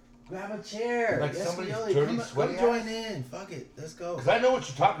rat. Grab a chair. Like Yes, somebody's Yoli, dirty, come sweaty join in. Fuck it. Let's go. Because I know what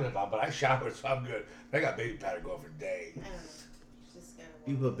you're talking about, but I showered, so I'm good. I got baby powder going for days. I don't know. You just gotta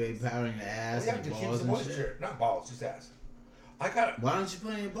You put baby powder in your ass Yeah, and to keep balls some and moisture. shit. Not balls, just ass. I got Why don't you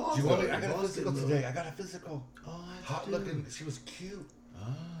put in your balls? Do you want me? though? I got a Balls physical get today. little- I got a physical. Oh, I Hot do. looking. She was cute. Oh.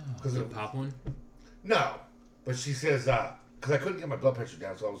 Because Did it pop one? No, but she says, because I couldn't get my blood pressure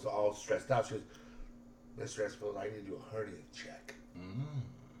down, so I was all stressed out. She goes, Mr. Espinosa, I need to do a hernia check.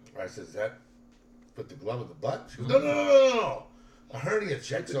 I said, is that put the glove in the butt? She goes, no. A hernia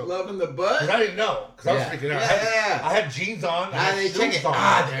check. The So, glove in the butt? because I didn't know. Because I was Yeah. freaking out. Yeah. I had jeans on. I How had they check shoes it? on.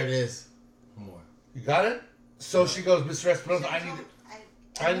 Ah, there it is. One more. You got it? So she goes, Mr. Espinosa,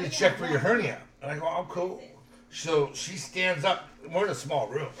 I need to check for your hernia. And I go, I'm cool. So she stands up. We're in a small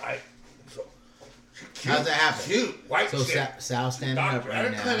room, right? So she cute, How's that happen? Cute, white So shit. Sal's standing up Doctor at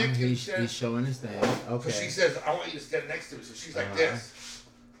right a now. clinic, He's and showing his thing. Okay. So she says, I want you to stand next to me. So she's like this.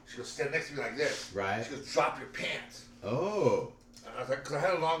 She goes, stand next to me like this. Right. She goes, drop your pants. Oh. And I was like, because I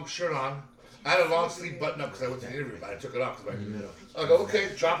had a long shirt on. I had a long sleeve button up because I went to the interview, but I took it off. Cause I go, okay,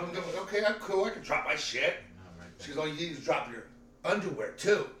 drop them. Okay, I'm cool. I can drop my shit. She goes, oh, you need to drop your underwear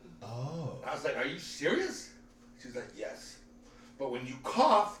too. Oh. I was like, are you serious? She's like, yes. But when you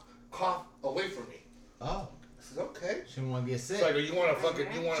cough away from me. Oh. I said, okay. She don't want to get sick. It's like, you want to fucking,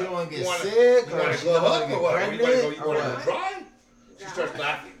 you want She to, don't want to get you want sick, you want or to she glove don't up wanna or get what? You want to go, pregnant, you or want to what? dry? She starts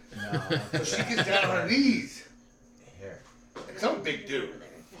laughing. No. So she gets down on her knees. Here. Because I'm a big dude.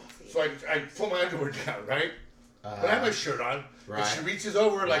 So I pull my underwear down, right? But I have my shirt on. Right. And she reaches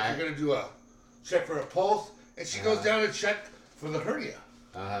over like Right. you're going to do a check for a pulse. And she goes down and check for the hernia.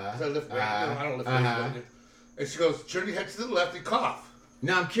 So I lift weights. I don't lift weights. but I do. And she goes, turn your head to the left and cough.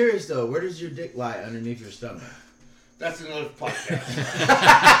 Now I'm curious though, where does your dick lie underneath your stomach? That's another podcast.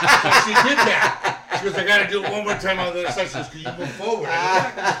 So she did that. She goes, I got to do it one more time on the other side. She goes, can you move forward?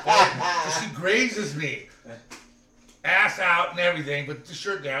 So she grazes me. Ass out and everything, but the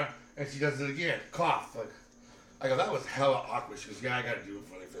shirt down. And she does it again. Cough. Like, I go, that was hella awkward. She goes, yeah, I got to do it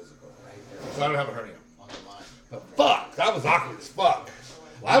for the physical. So I don't have a hernia. But fuck, that was awkward as fuck.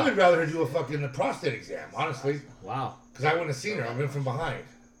 I would rather her do a fucking prostate exam, honestly. Wow. Because I wouldn't have seen her. I've been from behind.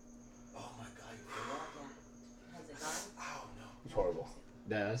 Oh my god. Has it gone? It's horrible.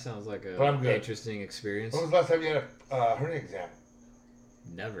 That sounds like But I'm a good. interesting experience. When was the last time you had a hernia exam?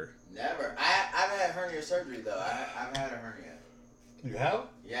 Never. Never. I've had hernia surgery though. I've had a hernia. You have?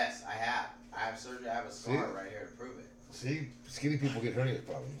 Yes, I have. I have surgery. I have a scar right here to prove it. See, skinny people get hernia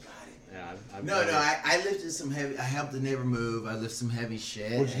problems. Yeah. I've No, never- I lifted some heavy. I helped the neighbor move. I lifted some heavy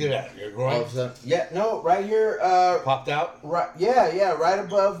shit. What'd you get at? Your All groin? of a sudden, yeah, no, right here. Popped out? Right, yeah, right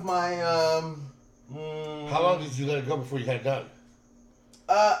above my How long did you let it go before you had it done?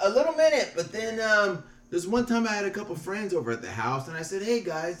 A little minute, but then there's one time I had a couple friends over at the house, and I said, "Hey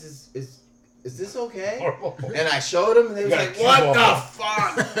guys, is this okay?" Horrible. And I showed them, and they was You got like, a cue "What ball. the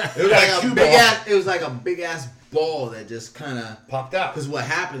fuck?" It was got a like cue a big ball. ass. It was like a big ass ball that just kind of. Popped out. Because what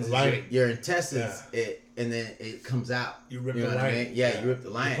happens is Lining. your intestines, and then it comes out. You rip know the what I lining. mean? Yeah, you rip the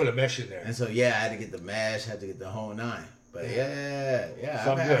You lining. put a mesh in there. And so yeah, I had to get the mesh, had to get the whole nine. But yeah.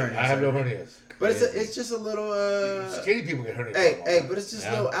 So I'm I've had good. hernia I have no surgery. hernias. But it's just a little Skinny people get hernias. hey, but it's just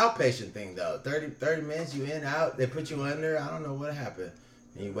Yeah. a little outpatient thing though. 30 minutes, you in, out, they put you under, I don't know what happened.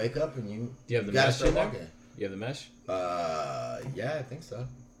 And you wake up and you Do you have the gotta mesh start in there? walking. You have the mesh? Yeah, I think so.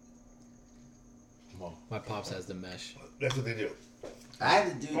 My pops has the mesh. That's what they do. I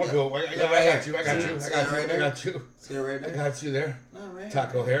had to do I'll that. go. I Yeah, got right you. I here. got you. I See got it you. right I there? got you. See it right I there? got you there. No, right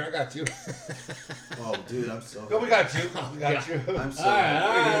Taco hair. I got you. Oh, dude, I'm so. No, we got you. We got you. I'm so. All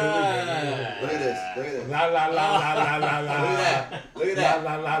right. Look at this. Look at this. La la la la la la la. Look at that. Look at La that.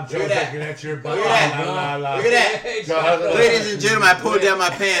 la la. Look Joe at that. looking at your butt. Look at that. La la la. Look at that. Joe, how's it Ladies and gentlemen, I pulled down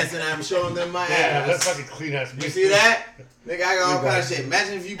my pants and I'm showing them my Yeah, let's ass. fucking clean us. You see that? Nigga, I got all You kind got of shit.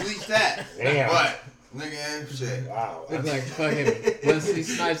 Imagine if you bleached that. Damn. What? Nigga, shit. Wow. Look like fucking Wesley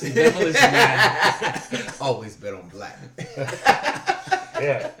Snipes and Demolition Man. Always bet on black.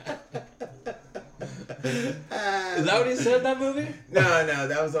 Yeah. Is that what he said in that movie? No,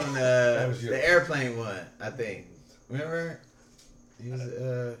 that was on was you. the airplane one, I think. Remember? He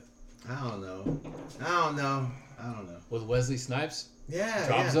was, I don't know. With Wesley Snipes? Yeah.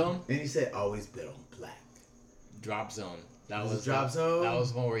 Drop yeah. Zone? And he said, always bet on black. Drop Zone. That Was was it Drop Zone? That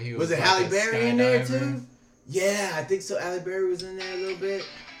was one where he was. Was it like Halle a Berry in there skydiver. too? Yeah, I think so. Halle Berry was in there a little bit.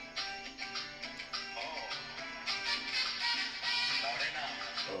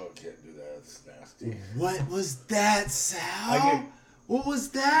 Oh, can't do that. It's nasty. What was that, Sal? I get- What was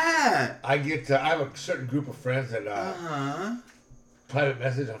that? I have a certain group of friends that private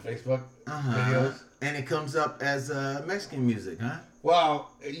message on Facebook videos. And it comes up as Mexican music, huh?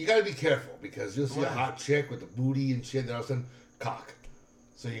 Well, you got to be careful because you'll see Why? a hot chick with the booty and shit, and all of a sudden, cock.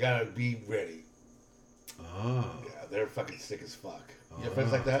 So you got to be ready. Oh. Yeah, they're fucking sick as fuck. You have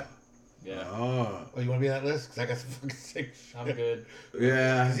friends like that? Yeah. Oh. Oh, you want to be on that list? Because I got some fucking sick shit. I'm good.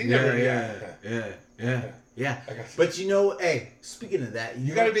 Yeah. 'Cause he never- Yeah. I got But you know, hey, speaking of that,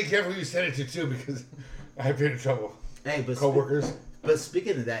 You got to be careful who you send it to, too, because I've been in trouble. Hey, but Coworkers. But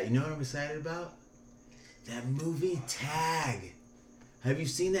speaking of that, you know what I'm excited about? That movie Tag. Have you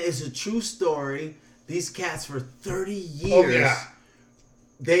seen that? It's a true story. These cats for 30 years. Oh, yeah.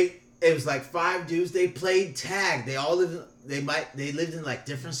 It was like 5 dudes. They played tag. They all lived. They lived in like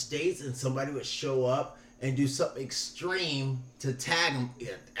different states, and somebody would show up and do something extreme to tag them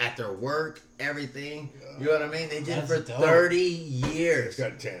at their work, everything. You know what I mean? They did it for That's dope. 30 years. It's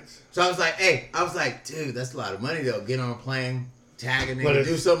got intense. So I was like, dude, that's a lot of money though. Get on a plane, tag, and But then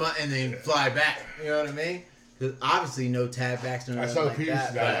it's- do something, and then fly back. You know what I mean? Because obviously no tag backs. I saw the previews that,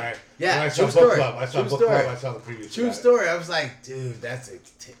 for that. but- Right? Yeah, When I saw true Book story. Club. I saw True Book story. Club. I saw the previews. True for that. story. I was like, dude, that's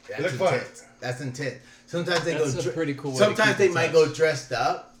Look fun. intense. That's intense. Sometimes they That's go. a pretty cool way to Sometimes keep they in might touch. go dressed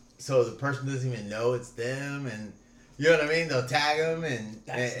up, so the person doesn't even know it's them, and you know what I mean. They'll tag them, and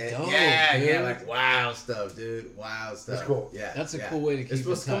That's dope, yeah, dude. like wild stuff, dude. Wild stuff. That's cool. Yeah, That's a yeah. cool way to keep It's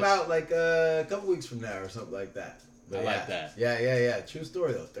supposed in to come touch. out like a couple weeks from now or something like that. But I yeah. like that. Yeah. True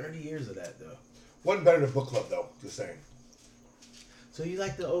story though. 30 years of that though. Wasn't better than Book Club, though. Just saying. So you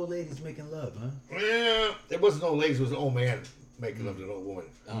like the old ladies making love, huh? Yeah, it wasn't old ladies. It was an old man making love to an old woman.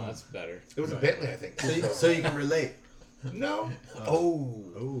 Oh, that's better. It was a Bentley, I think. So you can relate. No. Oh.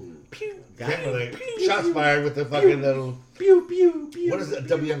 Oh. Can't relate. Shots fired with the fucking little. Pew pew pew. What does the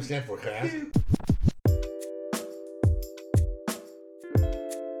WM stand for, can I ask?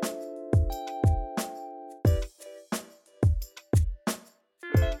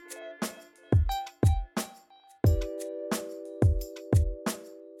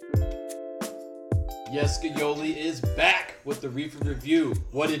 Yeska Yoli is back with the Reefer Review.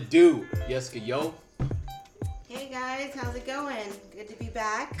 What it do, Yeska Yo? Hey guys, how's it going? Good to be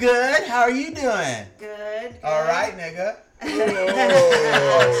back. Good. How are you doing? Good. All right, nigga. Oh,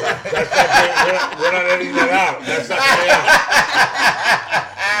 that's not, we're not editing that out. That's not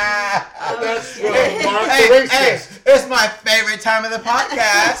That's Mark the Racist. It's my favorite time of the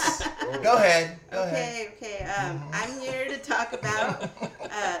podcast. Go ahead. Go ahead. Okay. I'm here to talk about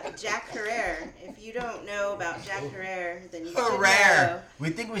Jack Herrera. If you don't know about Jack Herrera, then you should know. Herrera. We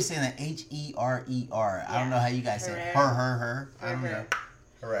think we're saying that H-E-R-E-R. I don't know how you guys say it. Herrera. Her. I don't know.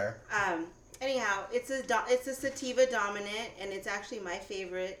 Herrera. Anyhow, it's a sativa dominant, and it's actually my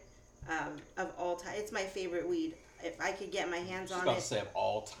favorite of all time. It's my favorite weed. If I could get my hands She's on about it. to say of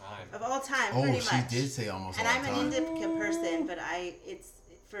all time. Of all time, Oh, pretty she much. did say almost And all I'm the an time. indica person, but it's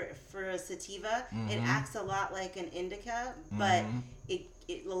for a sativa, it acts a lot like an indica, but it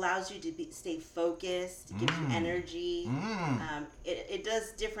allows you to stay focused, it gives you energy. It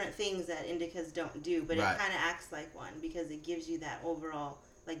does different things that indicas don't do, but Right. it kind of acts like one because it gives you that overall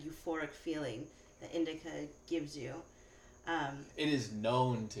like euphoric feeling that indica gives you. It is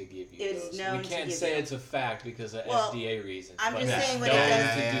known to give you It is those. known We to can't give say you. it's a fact because of Well, FDA reasons. I'm but just it's saying what known it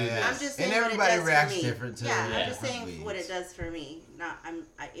does. to do this. I'm just saying And what everybody it does reacts for me. different to Yeah, I'm different just saying what weeds. it does for me.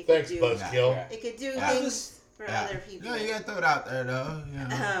 It Thanks, could do. Buzzkill. Yeah. It could do Yeah. things for other people. No, you gotta throw it out there though. You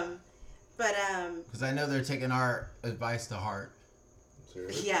know. But Because I know they're taking our advice to heart.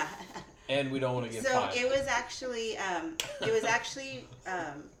 Seriously. yeah. And we don't want to get So fined.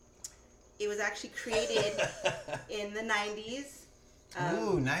 it was actually created in the 90s.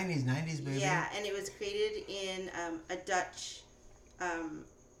 Ooh, 90s, baby. Yeah, and it was created in a Dutch.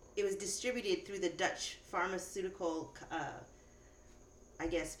 It was distributed through the Dutch pharmaceutical, I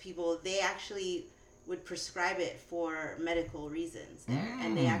guess, people. They actually would prescribe it for medical reasons there,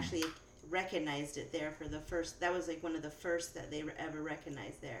 and they actually recognized it there for the first. That was like one of the first that they ever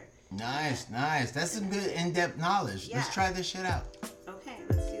recognized there. Nice. That's some good in-depth knowledge. Yeah. Let's try this shit out. Okay,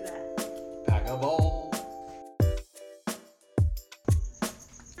 let's do that. Pack a ball.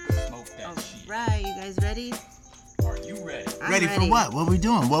 Smoke that shit. Right, you guys ready? Are you ready? I'm Ready for what? What we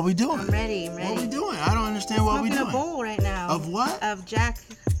doing? I'm ready. What we doing? I don't understand what we Smoking doing. a bowl right now. Of what? Of Jack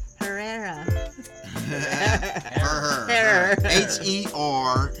Herrera. Her.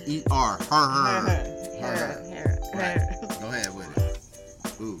 H-E-R-E-R. Her. Herrera. Go ahead with it.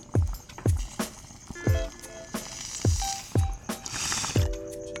 Ooh.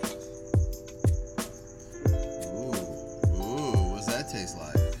 Ooh. What's that taste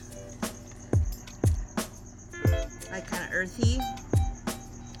like? earthy,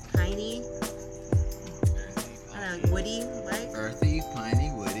 piney, I don't know, woody, like. Earthy,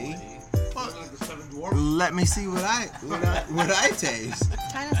 piney, woody. Like the Seven Dwarfs. Let me see what I taste.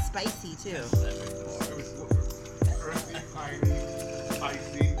 Kind of spicy too. Earthy, piney,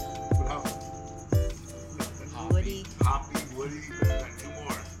 spicy, Woody. hoppy, woody. Got two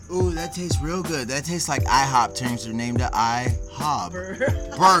more. Ooh, that tastes real good. That tastes like IHOP changed their name to IHOB.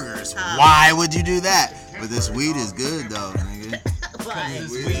 Burgers. Why would you do that? But this weed is good though, nigga.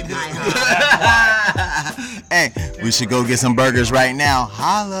 Hey, we should go get some burgers right now.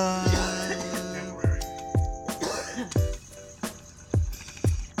 Holla. Temporary.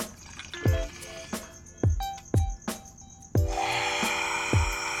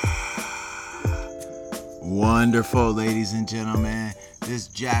 Wonderful, ladies and gentlemen. This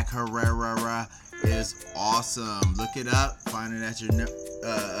Jack Herrera is awesome. Look it up. Find it at your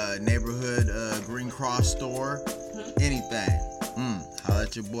neighborhood Green Cross store. Anything. Holla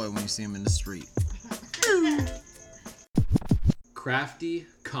at your boy when you see him in the street. Crafty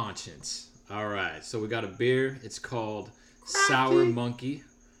Conscience. All right, so we got a beer. It's called Sour Monkey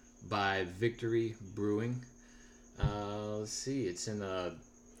by Victory Brewing. Let's see. It's in a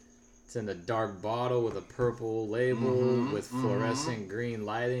dark bottle with a purple label with fluorescent green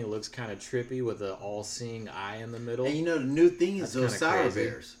lighting. It looks kind of trippy with an all-seeing eye in the middle. And you know, the new thing is That's those sour kinda crazy.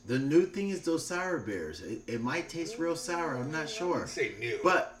 beers. The new thing is those sour beers. It might taste real sour. I'm not sure. Say new.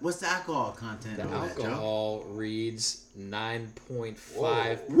 But what's the alcohol content The on that, Joe? alcohol reads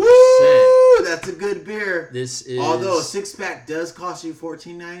 9.5%. Woo! That's a good beer. This is Although a 6-pack does cost you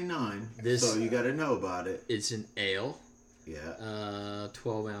 $14.99. This- So you got to know about it. it's an ale, Yeah.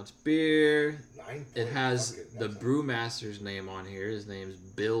 12-ounce beer. 9 It has point- the brewmaster's name on here. His name's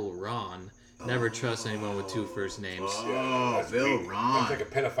Bill Ron. Never trust anyone with two first names. Oh, that's Bill big. Ron. That's like a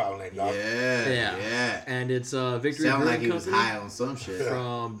pedophile name, dog. Yeah. And it's Victory Sound Brewing like he was Company high on some shit.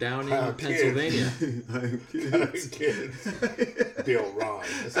 from Downing, Oh, Pennsylvania. Kids. Bill Ron.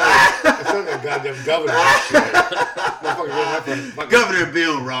 It's like a goddamn governor. Motherfucker running for fucking Governor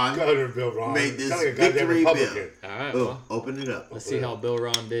Bill Ron Governor Bill Ron. made this Sounds like a goddamn victory Republican. bill. All right, Oh, well, open it up. let's see how Bill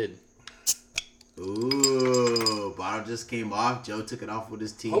Ron did. Ooh, bottle just came off. Joe took it off with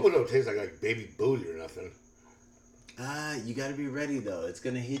his teeth. Hope it don't taste like baby booty or nothing. You gotta be ready though. It's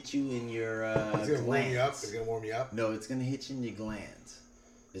gonna hit you in your It's gonna warm you up. glands. It's gonna warm you up. No, it's gonna hit you in your glands.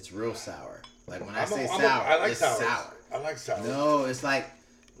 It's real sour. Like when I I'm say a- sour, I like it's sours. sour. I like sour. No, it's like,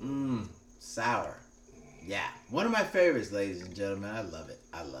 sour. Yeah, one of my favorites, ladies and gentlemen. I love it.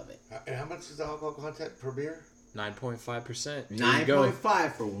 I love it. And how much is the alcohol content per beer? 9.5%. Here you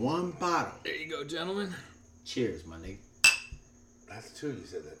 9.5 for one bottle. There you go, gentlemen. Cheers, my nigga. That's two. You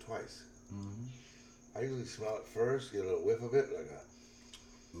said that twice. I usually smell it first, get a little whiff of it, like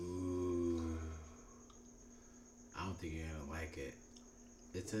a. Ooh. I don't think you're gonna like it.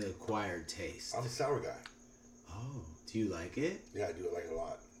 It's an acquired taste. I'm a sour guy. Oh, do you like it? Yeah, I do it like a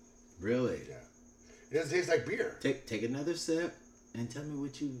lot. Really? Yeah. It doesn't taste like beer. Take another sip and tell me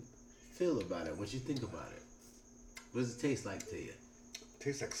what you feel about it. What you think about it. What does it taste like to you? It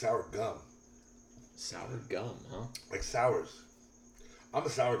tastes like sour gum. Sour gum, huh? Like sours. I'm a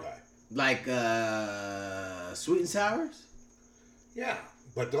sour guy. Like sweet and sours? Yeah.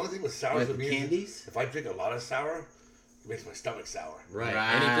 But the only thing with sours Like with the me candies? is if I drink a lot of sour, it makes my stomach sour. Right.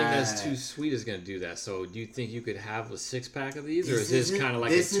 Right. Anything that's too sweet is going to do that. So do you think you could have a 6-pack of these? Or is this kind of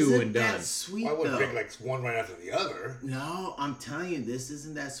like a this 2 isn't and done? That sweet, I wouldn't though. drink like one right after the other. No, I'm telling you, this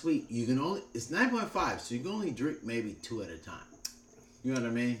isn't that sweet. You can only, it's 9.5, so you can only drink maybe 2 at a time. You know what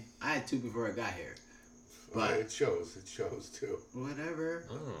I mean? I had 2 before I got here. But It shows. It shows too. whatever.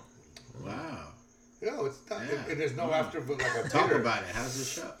 Oh. Wow. No, it's not. Yeah. And there's no after but like a Talk bitter. about it. How's the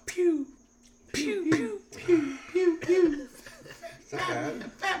show? Pew. Pew, pew. Pew, pew. It's not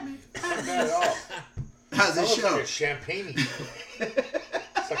bad. It's not bad at all. How's the It's show? like a champagne.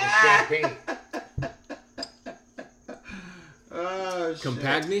 It's like a champagne. Oh, shit.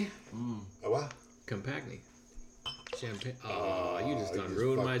 Compagni? A what? Compagni. Champagne. Oh, you just you done just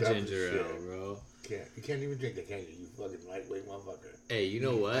ruined my fucked up ginger and ale, shit. bro. You can't even drink that, can you? You fucking lightweight motherfucker. Hey, you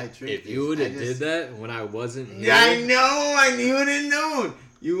know I what? drink If you this. would I have did just- that when I wasn't here, Yeah, I know. I knew it and known.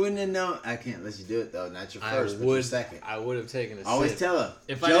 You wouldn't have known. I can't let you do it though. Not your I first, but your would. second. I would have taken a Always sip. tell her.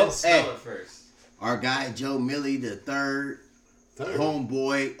 If I Joe, didn't smell hey, it first. our guy Joe Millie the third, Third.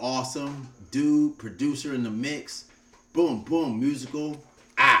 homeboy, awesome dude, producer in the mix. Boom, boom, musical.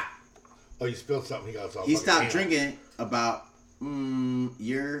 Ah, Oh, you spilled something. He got us all. he fucking stopped hammered. drinking about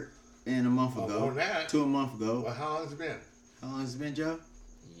year and a month Oh, ago. more than that. 2 months ago. Well, how long has it been? How long has it been, Joe?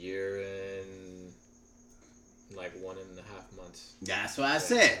 Year and like 1.5 months. months. That's what I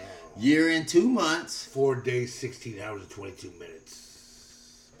said. Year and 2 months. 4 days, 16 hours, and 22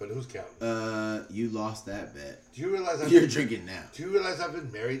 minutes. But who's counting? You lost that bet. Do you realize You're drinking now. Do you realize I've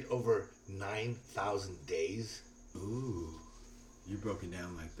been married over 9,000 days? Ooh, you broke it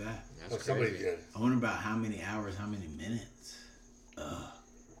down like that. That's Somebody crazy. did. I wonder about how many hours, how many minutes.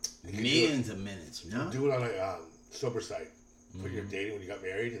 Millions of minutes, you know? Do it on a sober site. Put your dating when you got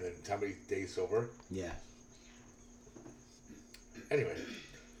married, and then how many days sober. Yeah. Anyway,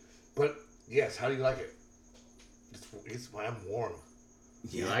 but yes, how do you like it? I'm warm.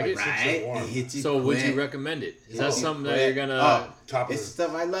 Yeah, like it? right? It's so warm. It hits you So would you quick. recommend it? Is Yeah. that something that Quick. you're gonna? Oh, Top of it's the-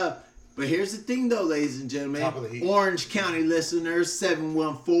 stuff I love. But here's the thing, though, ladies and gentlemen. Top of the heap. Orange County listeners,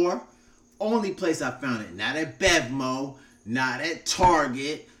 714. Only place I found it. Not at Bevmo, not at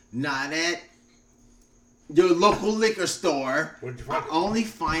Target, not at your local liquor store. Where'd you I find it? only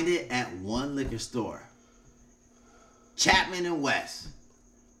find it at one liquor store. Chapman and West.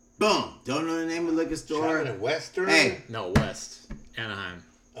 Boom. Don't know the name of the liquor store. Chapman and Western. Hey. No, West Anaheim.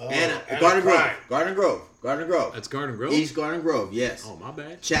 Oh, And and Garden Grove. Prime. Garden Grove. Garden Grove. That's Garden Grove. East Garden Grove, yes. Oh, my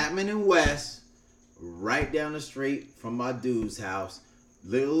bad. Chapman and West, right down the street from my dude's house.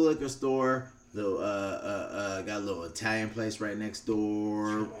 Little liquor store. Little got a little Italian place right next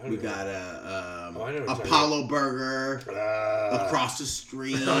door. We got I know what you're talking Apollo Burger Uh, across the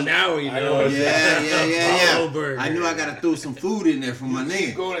street. Oh, now we I know. know. Yeah. Apollo Burger. I knew I gotta throw some food in there for my you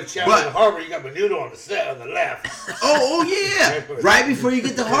name. going to Chapman But- and Harbor, you got Menudo on the set on the left. Oh yeah, right before you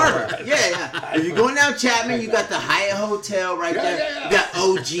get to Harbor. Yeah. If you're going down Chapman, you got the Hyatt Hotel right Yeah, there. yeah. You got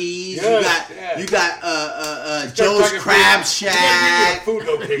OG's. Yes, You got Joe's Talking Crab food. Shack. Food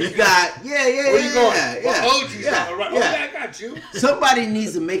location. You got Where you going? yeah. Well, OG's yeah, on the right. yeah. Oh, yeah, I got you. Somebody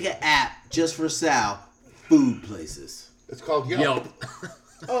needs to make an app just for Sal food places. It's called Yelp. Yelp.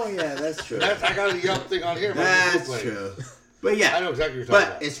 Oh yeah, that's true. I got a Yelp thing on here. about the That's food place. true. But yeah, I know exactly what you're talking but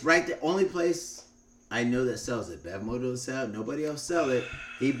about. it's right there. Only place I know that sells it. Bevmo don't sell it. Nobody else sell it.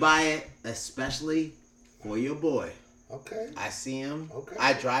 He buy it especially for your boy. Okay. I see him. Okay.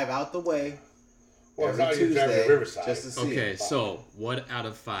 I drive out the way Well, it's every not you driving Tuesday to Riverside. just to see Okay, him. so what out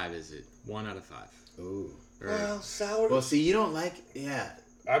of 5 is it? 1 out of 5. Ooh. Or- Well, sour. Well, see, you don't like. Yeah.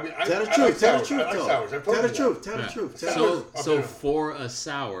 I mean, Tell the I truth. like Tell the sours. truth. I like though. sours. I've told Tell you the that. truth. Tell Yeah. the truth. Tell the So, truth. so for a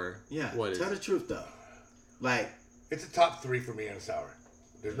sour, Yeah. what is Tell it? the truth though. Like, It's a top 3 for me on a sour.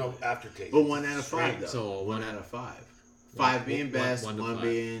 There's no aftertaste. but 1 out of 5 Straight. though. So, one one out of 5. 5 being one- best. one to 1 five.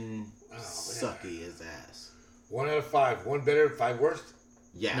 being Oh, man. sucky as ass. 1 out of 5. 1 better, 5 worst.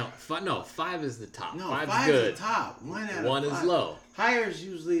 Yeah. No, 5 is the top. No, 5's 5's good. the top. 1 out of 1 is 5. low. Higher is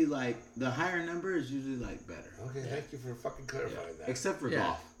usually like the higher number is usually like better. Okay, thank you for fucking clarifying that. Except for Yeah.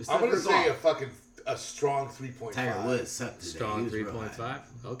 golf. I'm Except gonna for say golf. a strong 3.5. Tiger Woods sucked today. Strong He was real 3.5. high.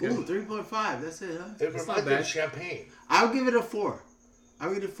 Okay. Ooh, 3.5. That's it, huh? It That's reminds not me bad. of champagne. I'll give it a 4.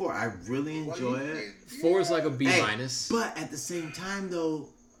 I'll give it a 4. I really Well, enjoy it. 4 is like a B Hey, minus. But at the same time, though,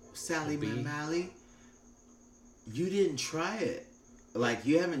 Sally B. McMalley, you didn't try it. Like,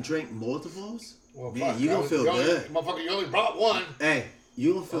 you haven't drank multiples? Well, Man, fuck, you gonna feel good. Motherfucker, you only brought 1. Hey,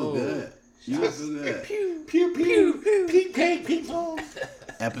 you gonna feel Oh. good. You gonna feel good. Pew, pew, pew, pew, pew, pew.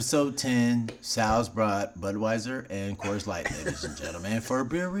 Episode 10, Sal's brought Budweiser and Coors Light, ladies and gentlemen, for a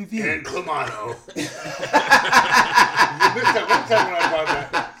beer review. And Clamato. You missed that one time when I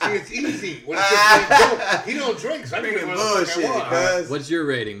brought that. See, it's easy. When it's just he don't drink, so I can Freaking what the fuck I bullshit, want. cuz. What's your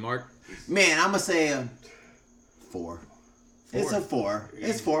rating, Mark? Man, I'm gonna say a 4. It's a 4.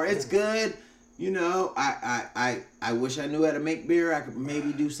 It's 4. It's good. You know, I wish I knew how to make beer. I could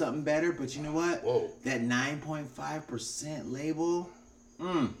maybe do something better, but you know what? Whoa. That 9.5% label,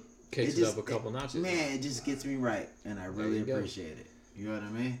 Kicks it it just- up a couple notches. man, it just gets me right, and I really you go. appreciate it. You know what I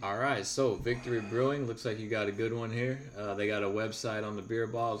mean? All right, so Victory Brewing looks like you got a good one here. They got a website on the beer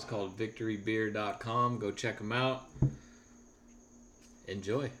ball. It's called victorybeer.com. Go check them out.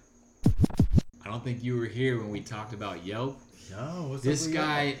 Enjoy. I don't think you were here when we talked about Yelp. Yo, what's This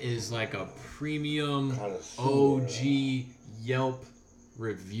guy is like a premium Connoisseur. OG Yelp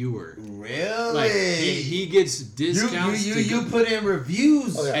reviewer. Really? Like he gets discounts. to you go- put in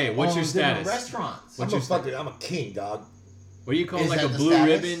reviews. Oh, yeah. Hey, what's on your different status? Restaurants. What's your status? I'm a king, dog. What do you call Is like that a the blue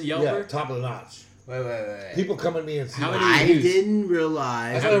status? ribbon Yeah, Yelper? top of the notch. Wait. People come at me and see How my- many I reviews? didn't I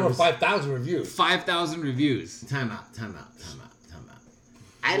realize. got over 5,000 reviews. 5,000 reviews. Time out.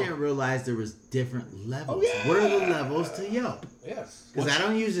 I didn't realize there was different levels. Oh, yeah. What are the levels to Yelp? Yes. Because I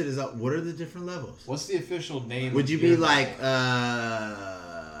don't use it as a. What are the different levels? What's the official name? Would you be like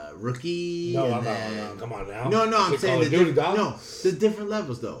rookie? No, and no, then- no. Come on now. No, I'm Is it saying Call the of Duty, different. dog? No, the different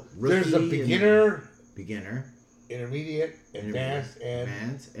levels though. There's a Rookie and beginner, then intermediate, advanced, and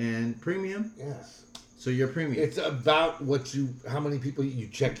advanced, and premium. yes. So you're premium. It's about how many people you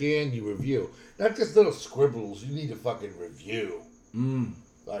check in, you review. Not just little scribbles. You need to fucking review.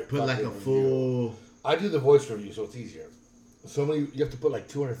 Like Put like a fucking full. review. I do the voice review, so it's easier. You have to put like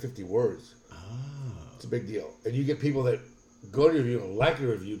 250 words. It's a big deal, and you get people that go to your review and like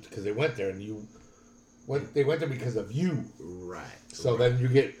your review because they went there and they went there because of you. Right. So then you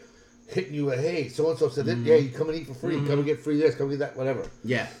get hitting you with, hey, so and so said that. Yeah, you come and eat for free. Come and get free this. Come and get that. Whatever.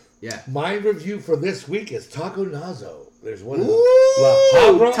 Yeah. Yeah. My review for this week is Taco Nazo. There's one.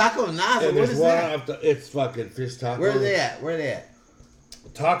 Ooh, Taco Nazo. And What there's is one that? it's fucking fish taco. Where are they at?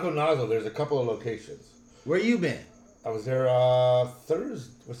 Taco Nazo. There's a couple of locations. Where you been? I was there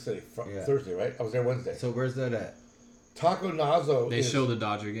Thursday. What's today? Thursday, right? I was there Wednesday. So where's that at? Taco Nazo. They show the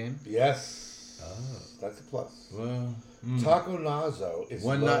Dodger game. Yes. Oh. That's a plus. Well, Taco Nazo is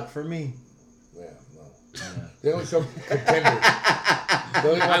one knock for me. Yeah, no. They only show contenders.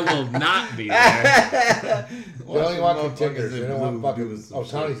 I will not be there. They only want contenders. They don't want fucking. blue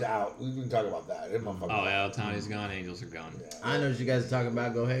Tony's out. We can talk about that. Oh, yeah, Otani's gone. Angels are gone. Yeah. I know what you guys are talking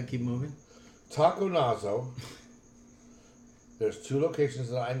about. Go ahead, keep moving. Taco Nazo. There's 2 locations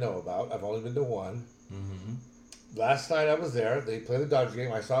that I know about. I've only been to one. Last night I was there. They played the Dodgers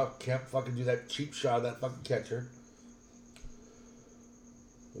game. I saw Kemp fucking do that cheap shot of that fucking catcher.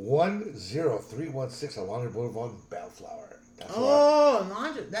 10316 along the Boulevard, Bellflower. That's Oh,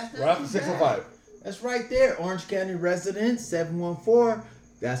 Laundry. That's right not off too the bad. 605. That's right there. Orange County resident 714.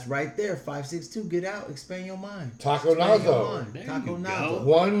 That's right there. 562. Get out. Expand your mind. Taco Expand your Nazo. mind. There Taco you Nazo. go.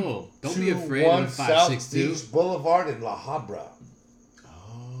 One, Oh, don't two, be afraid one of South 562. Beach Boulevard in La Habra.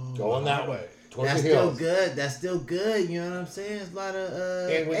 Oh, Going that way. Towards That's the still hills. good. That's still good. You know what I'm saying? There's a lot of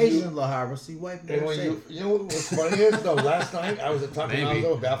And when Asian you- in La Habra. See, white people And are when safe. you know what's funny is, no, last night I was at Taco Maybe.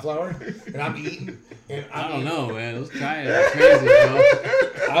 Nazo in Bellflower, and I'm eating, and I don't know, man. Let's try it. That's crazy,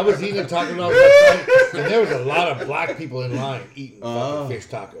 bro. I was eating a Taco Nazo last night, and there was a lot of black people in line eating Oh. fucking fish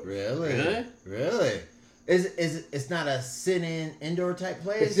tacos. Really? Really? It's not a sit-in indoor type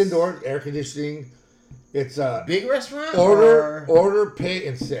place? It's indoor, air conditioning. It's Big restaurant? order, pay,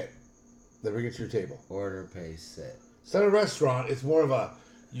 and sit. They bring it to your table. Order, pay, sit. It's not a restaurant. It's more of a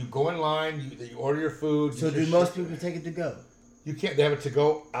you go in line, you order your food. So you do just most ship people take it to go? You can't. They have it to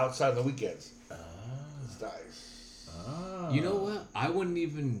go outside on the weekends. Oh. It's nice. Oh. You know what? I wouldn't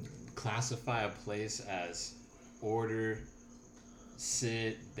even classify a place as order,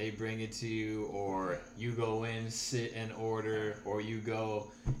 sit, they bring it to you, or you go in, sit and order, or you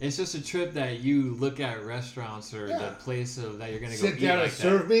go. It's just a trip that you look at restaurants or the place of that you're gonna go Sit eat down like and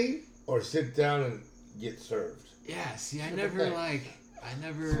serve me, or sit down and get served. Yeah, see, I Different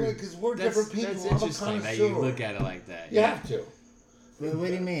never thing. Because we're That's, different people. that's I'm a interesting that you connoisseur. look at it like that. You have to. Wait, what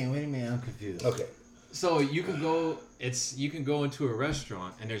do you mean? What do you mean? I'm confused. Okay. So you can go. You can go into a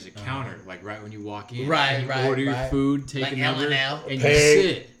restaurant and there's a counter like right when you walk in. Right, and you right, order your right. food, take Like a number, L&L. and Pay. you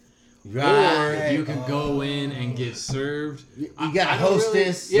sit. Right. Or you can go in and get served. You got a I don't really-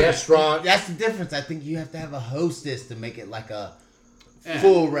 hostess. yeah. Restaurant. That's the difference. I think you have to have a hostess to make it like a Yeah.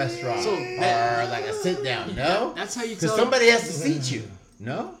 full restaurant So or like a sit down. No, That's how you because tell. somebody has to seat you.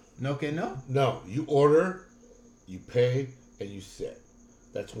 No, no, okay, no. No, you order, you pay, and you sit.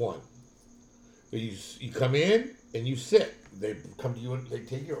 That's one. You come in and you sit. They come to you and they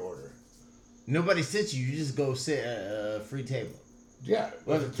take your order. Nobody sits you. You just go sit at a free table. Yeah,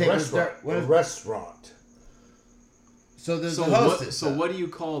 Well, it's the a table's restaurant. there- what A is- restaurant. So there's So a what? hostess. So what do you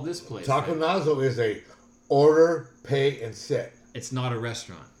call this place? Taco then? Nazo is a order, pay, and sit. It's not a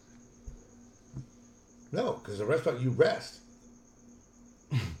restaurant. No, because a restaurant you rest.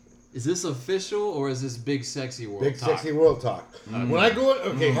 Is this official or is this big sexy world Big talk? sexy world talk. When I go in,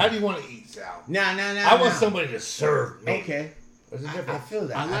 okay, how do you want to eat, Sal? No. I want somebody to serve me. Okay. There's a I difference. feel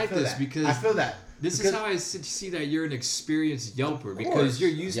that. I like feel this that. because I feel that. This Because- is how I see that you're an experienced Yelper because course. you're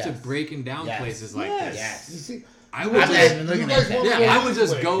used to Yes. breaking down Yes. places like Yes. this. Yes. You see, I I'm would not just, even looking you at guys that. wanna Yeah, go I would this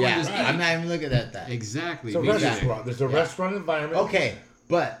just way. go and Yeah, just I'm eat. not even looking at that. Exactly. It's a me neither. restaurant. There's a restaurant environment. Okay,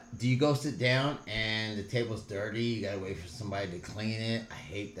 but do you go sit down and the table's dirty? You gotta wait for somebody to clean it. I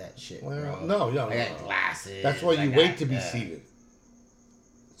hate that shit, Well, bro. no. I got glasses. That's why I you got, wait to be seated.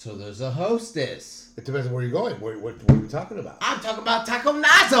 So there's a hostess. It depends on where you're going. What are we talking about? I'm talking about Taco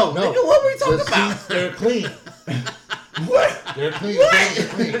Nazo. No. Nigga, what were we The talking about? seats, they're clean. What? They're clean. What? They're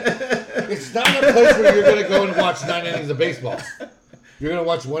clean. It's not a place where you're going to go and watch 9 innings of baseball. You're going to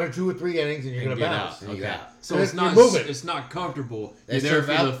watch 1 or 2 or 3 innings and you're going to Get bounce. out. You Okay. got- So And it's you're not moving. it's not comfortable. They You're there serve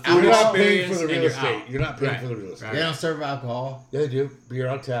for the out- food You're not paying experience for the and real you're estate. out. You're not paying Right. for the real estate. Right. They don't serve alcohol. Yeah, they do. Beer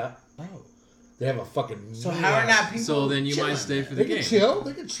on tap. Oh. They have a fucking. So how are not people? So then you might chilling? stay for the They can game. chill.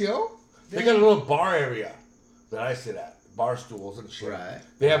 They can chill. They got a little bar area that I sit at. bar stools and shit. Right.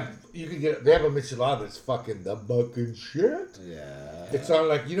 They have they have a michelada that's fucking the fucking shit. Yeah. It's on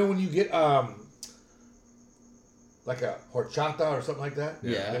like when you get like a horchata or something like that.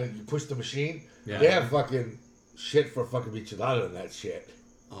 Yeah. And you push the machine. Yeah. They have fucking shit for fucking michelada and that shit.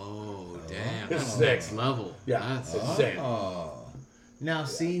 Oh damn! It's That's sick. next level. Yeah. That's It's sick. Oh. Now,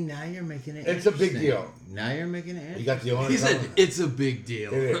 see, now you're making it It's a big interesting. deal. Now you're making it interesting. You got the owner. He said coming. it's a big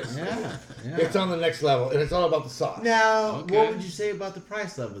deal. It is. Yeah. Yeah. It's on the next level, and it's all about the sauce. Now, Okay. what would you say about the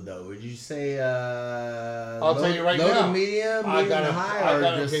price of it, though? Would you say I'll tell you right low now. to medium, I medium got to a, high, I or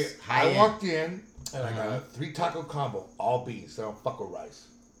got just okay, high I end? walked in and I got a 3 taco combo, all beans. So I don't fuck with rice.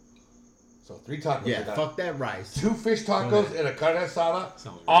 So 3 tacos. Yeah, I got fuck that rice. 2 fish tacos and a carne asada,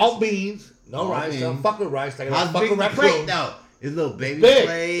 Sounds all racist. beans, no All rice. I don't beans. fuck with rice. I How's got fuck big with the plate, raccoon. though? Is a little baby Big.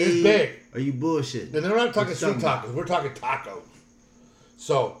 plate? It's big. Are you bullshit? And then we're not talking What street you talking tacos. We're talking tacos.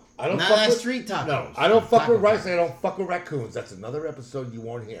 So I don't Not fuck that with street tacos. No, I don't fuck Taco with rice. tacos. I don't fuck with raccoons. That's another episode you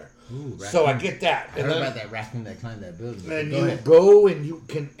won't hear. Ooh, So I raccoon. get that. I heard about that raccoon that climbed that building. And Go you ahead. go and you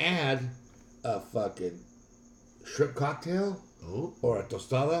can add a fucking shrimp cocktail Oh, or a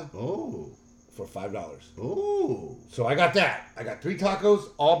tostada oh, for $5. oh. So I got that. I got 3 tacos,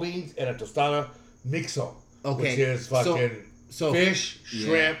 all beans, and a tostada mixo. Okay, Which is fucking so- fish, yeah,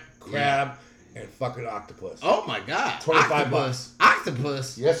 shrimp, crab, and fucking octopus. Oh my God! 25 Octopus.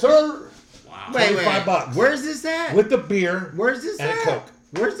 Octopus. Yes, sir. Wow. Wait, 25 bucks. Where's this at? With the beer Where's this and a at? Coke.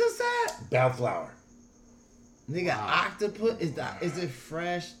 Where's this at? Bound flour. Nigga, Wow. octopus is it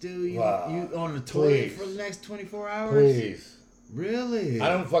fresh, dude? You Wow. you on the toilet Please. for the next 24 hours? Please. Really? I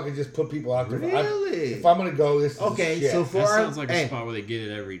don't fucking just put people out there. Really? If I'm going to go, this is Okay, shit. so for That our, sounds like hey, a spot where they get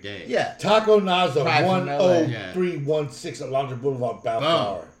it every day. yeah. Taco Nazo, Pride from LA. 10316 Alondra Boulevard, Bound Boom.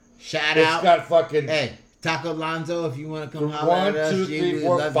 flour. Shout It's out. got fucking Hey, Taco Lonzo, if you want to come holler 1, at us, 2, G, 3, we'd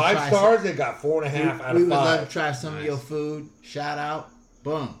 4, love to 5 try stars. They got 4.5 some, out we of would love 5. to try some of Nice. your food. Shout out.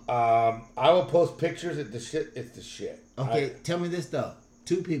 Boom. I will post pictures. It's the shit. Okay, tell me this though.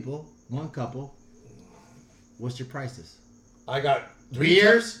 2 people, 1 couple. What's your prices? I got 3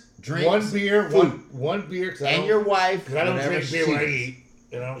 Beers, drinks, 1 beer, food. one beer. Cause And your wife. Because I don't whatever drink beer when I she- eat.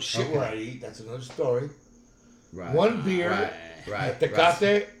 And I don't shit where I eat. That's another story. Right. 1 beer, Right. a Right.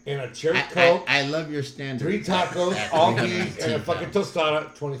 Tecate, and a cherry Coke. I love your standard. 3 tacos, At all 310 beans, and a fucking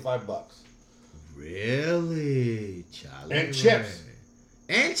tostada. $25. Really? Charlie And chips.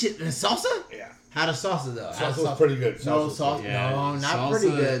 And chips. And salsa? Yeah. How the salsa though? How Salsa the was pretty good. No Salsa was salsa. Yeah, No, not salsa,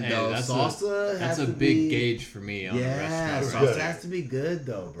 pretty good hey, though. that's Salsa That's has a to big be, gauge for me on the Yeah, restaurant. salsa good. has to be good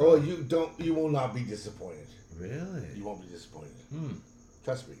though, bro. Oh, you will not be disappointed. Really? You won't be disappointed. Hmm.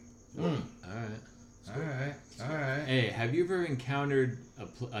 Trust me. All right. All right. All right. Hey, have you ever encountered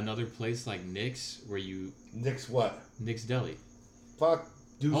another place like Nick's where you Nick's what? Nick's Deli? Fuck.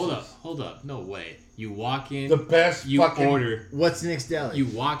 Deuces. Hold up. No way. You walk in, The best you fucking order. What's Nick's Deli? You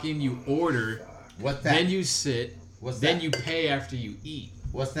walk in, you order, What's that? then you sit, What's then that? you pay after you eat.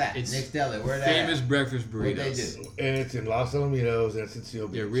 What's that? It's Nick's Deli. Where that? Famous at? breakfast What they burritos. do? And it's in Los Alamitos and it's in Seal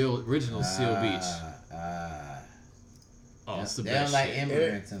Beach. Yeah, original Seal Beach. Oh, Yeah, it's the they best don't like shit.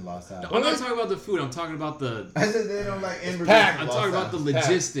 immigrants in Los Angeles. I'm not talking about the food. I'm talking about the. I said they don't like immigrants. packed. in I'm Los talking about the Angeles. Packed.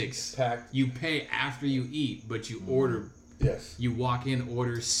 logistics. Packed. You pay after you eat, but you order. Yes. You walk in,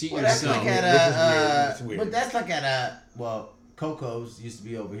 order, seat Well, that's yourself. like at Which is weird. It's weird. But that's like at Coco's used to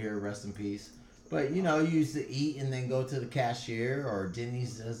be over here. Rest in peace. But you know, you used to eat and then go to the cashier, or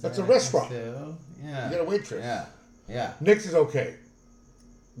Denny's does That's that a restaurant. still. Yeah. You got a waitress. Yeah. Yeah. Nick's is okay.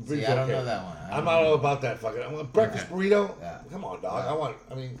 See, Breed's I don't okay. know that one. I'm not all about that fucking. I want a breakfast burrito. Yeah. Come on, dog.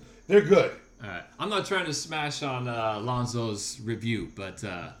 Yeah. I mean, they're good. All right. I'm not trying to smash on Lonzo's review, but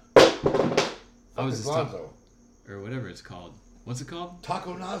I was just talking, Lonzo. or whatever it's called. What's it called?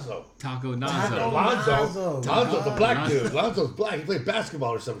 Taco Nazo. Taco Nazo. Taco Lonzo's Lonzo. a black Lonzo. dude. Lonzo's black. He played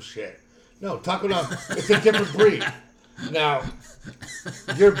basketball or some shit. No, Taco Nazo. It's a different breed. Now,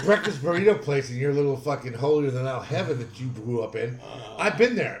 your breakfast burrito place in your little fucking holier than thou heaven that you grew up in, I've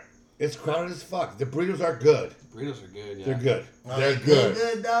been there. It's crowded as fuck. The burritos are good. Burritos are good. Yeah. They're good. Are They're they good.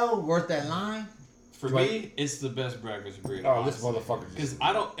 Good though. Worth that line. For me, it's the best breakfast burrito. Oh, this motherfucker. Because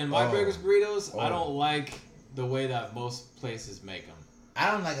I don't in my Oh. breakfast burritos, I Oh. don't like the way that most places make them.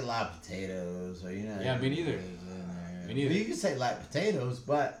 I don't like a lot of potatoes, or you know. Yeah, me neither. Me neither. Well, you can say like potatoes,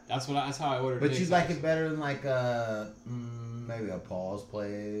 but That's how I ordered. but Nick's you like actually. it better than like maybe a Paul's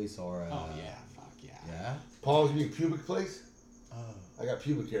place or. Oh yeah, fuck yeah. Yeah. Paul's your pubic place? Oh. I got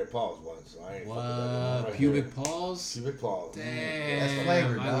pubic here at Paul's once, so I ain't fucking with that What? right Pubic here. Paul's? Pubic Paul's. Damn, That's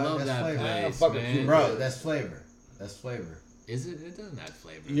flavor, I dog. love That's that flavor. place, Fucking man. pubic. Bro, that's flavor. That's flavor. Is it? It doesn't have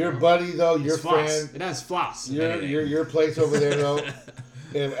flavor. Your bro. buddy though, your It's floss. friend, It has floss. if anything. your place over there though.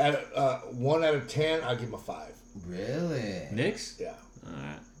 If at 1 out of 10, I'll give him a 5. Really? Knicks? Yeah. All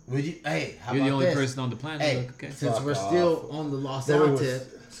right. Would you? Hey, how You're about the only this? person on the planet. Hey, Look, okay. since Fuck we're off. still on the Lost There Out was-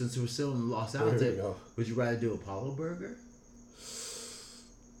 tip, since we're still on the Lost Out There we tip, go. would you rather do Apollo Burger?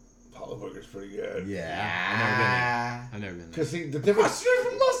 Apollo Burger's pretty good. Yeah. I've never been there. Because see, the Across difference. the street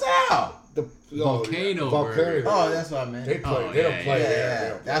from Lost Out. The Volcano Volcano. Burger. Oh, that's what I meant. They play. Oh, they don't yeah, play yeah, there. They yeah.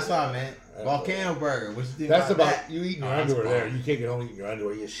 don't That's play what I there. meant. That's Volcano Burger. What you think That's about about that? you eating your Oh, that's underwear there. bomb. You can't get home eating your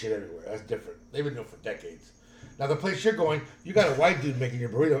underwear. You get shit everywhere. That's different. They've been doing it for decades. Now the place you're going, you got a white dude making your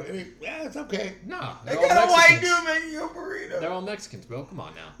burrito. I mean, yeah, it's okay. No, They they're all got a white Mexicans. dude making your burrito. They're all Mexicans, bro. Come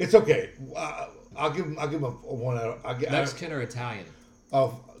on now. It's okay. I'll give him a 1 out. I'll give Mexican or Italian?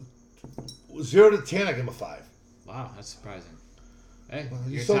 of 0 to 10. I give him a 5. Wow, that's surprising. Hey,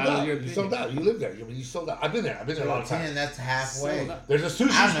 You you're sold entitled out. to your You opinion. sold out. You live there. You sold out. I've been there. I've been there a lot of 10, times. that's halfway. Sold out. There's a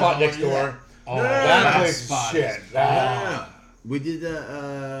sushi I don't spot know next what it is. door. Oh, That that place is spot shit. is That- We did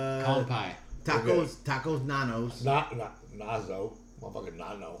the Kampai. tacos nanos. Not Nazo. Motherfucking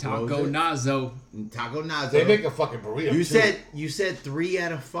Nano. Taco Nazo. Taco nazo. They make a fucking burrito. You too. you said 3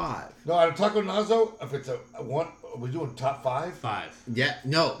 out of 5. No, out of Taco Nazo, if it's a 1, we're doing top 5. 5. Yeah,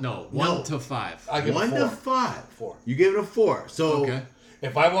 no, 1 to 5. I give 1 it to 4. 5. 4. You give it a 4. So Okay.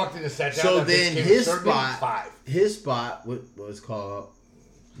 If I walked in and sat down, So that bitch then came his and served me, spot, 5. his spot, what was called?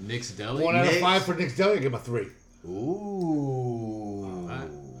 Nick's Deli. 1 out of Nick's. 5 for Nick's Deli, I give him a 3. Ooh. Alright.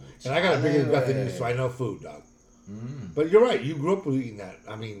 And I got a bigger gut than you, so I know food, dog. But you're right. You grew up with eating that.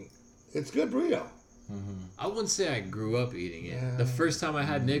 I mean, it's good burrito. I wouldn't say I grew up eating it. Yeah. The first time I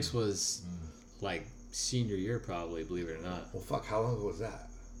had Nick's was like senior year, probably, believe it or not. Well, fuck, how long ago was that?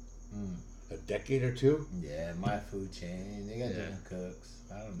 A decade or 2? Yeah, my food chain. They got Yeah. different cooks.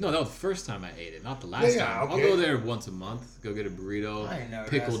 I don't No, know. that was the first time I ate it, not the last Yeah, time. okay. I'll go there once a month, go get a burrito, I ain't never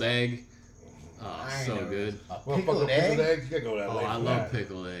pickled got egg. Oh, I ain't so never- good. A Well, pickled fuck, egg? pickled eggs. You gotta go to that Oh, lake I for love that.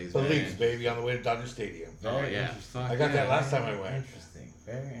 pickled eggs, The man. Leafs, baby, on the way to Dodger Stadium. Oh, Very yeah. interesting. Fuck I got yeah. that last time I went. Interesting.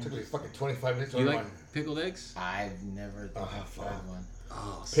 Very Took me interesting. fucking 25 minutes. to You order like mine. pickled eggs? I've never tried fuck. one.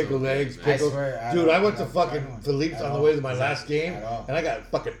 Oh, so Pickled good, eggs, man. pickled. swear, I Dude, don't- I went I to don't try fucking one. Philippe's At on the all. way to my last game, At all. and I got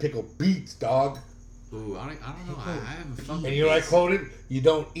fucking pickled beets, dog. Ooh, I don't know. I haven't fucking. And you know what I quoted? You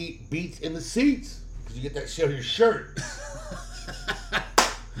don't eat beets in the seats because you get that shit on your shirt.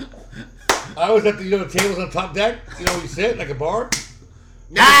 I was at the tables on top deck. You know where you sit like a bar.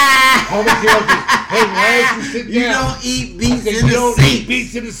 Ah! Homie came up to me, hey, why don't you sit You down? don't eat I beets said, in you the don't eat seats.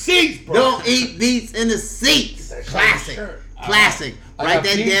 beets in the seats, bro. Don't eat beets in the seats. That shit Classic. on your shirt. Classic. I Write got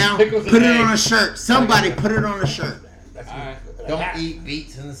that beets, down. pickles, Put it and on a eggs. shirt. Somebody put it on a shirt. That's All right. Don't eat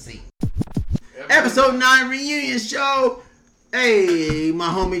beets in the seat. Episode 9 reunion show. Hey, my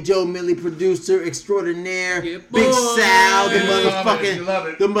homie Joe Millie, producer extraordinaire. Yeah, Big boy. Sal, the You love it, you love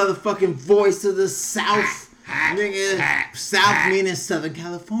it. motherfucking voice of the South. Nigga, South meaning Southern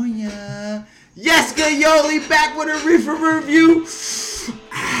California. Yeska Yoli back with a reefer review.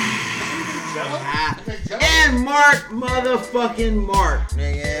 And Mark, motherfucking Mark,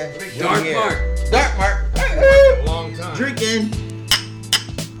 nigga. Dark Yeah. Mark. Dark Mark. A long time. Drinking.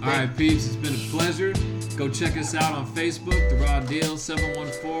 All right, peeps, it's been a pleasure. Go check us out on Facebook, The Raw Deal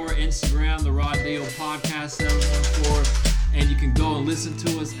 714, Instagram, The Raw Deal Podcast 714, and you can go and listen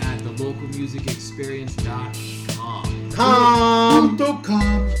to us at thelocalmusicexperience.com. Come.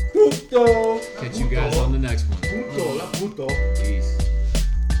 Puto. Catch you guys on the next one. Puto, la puto.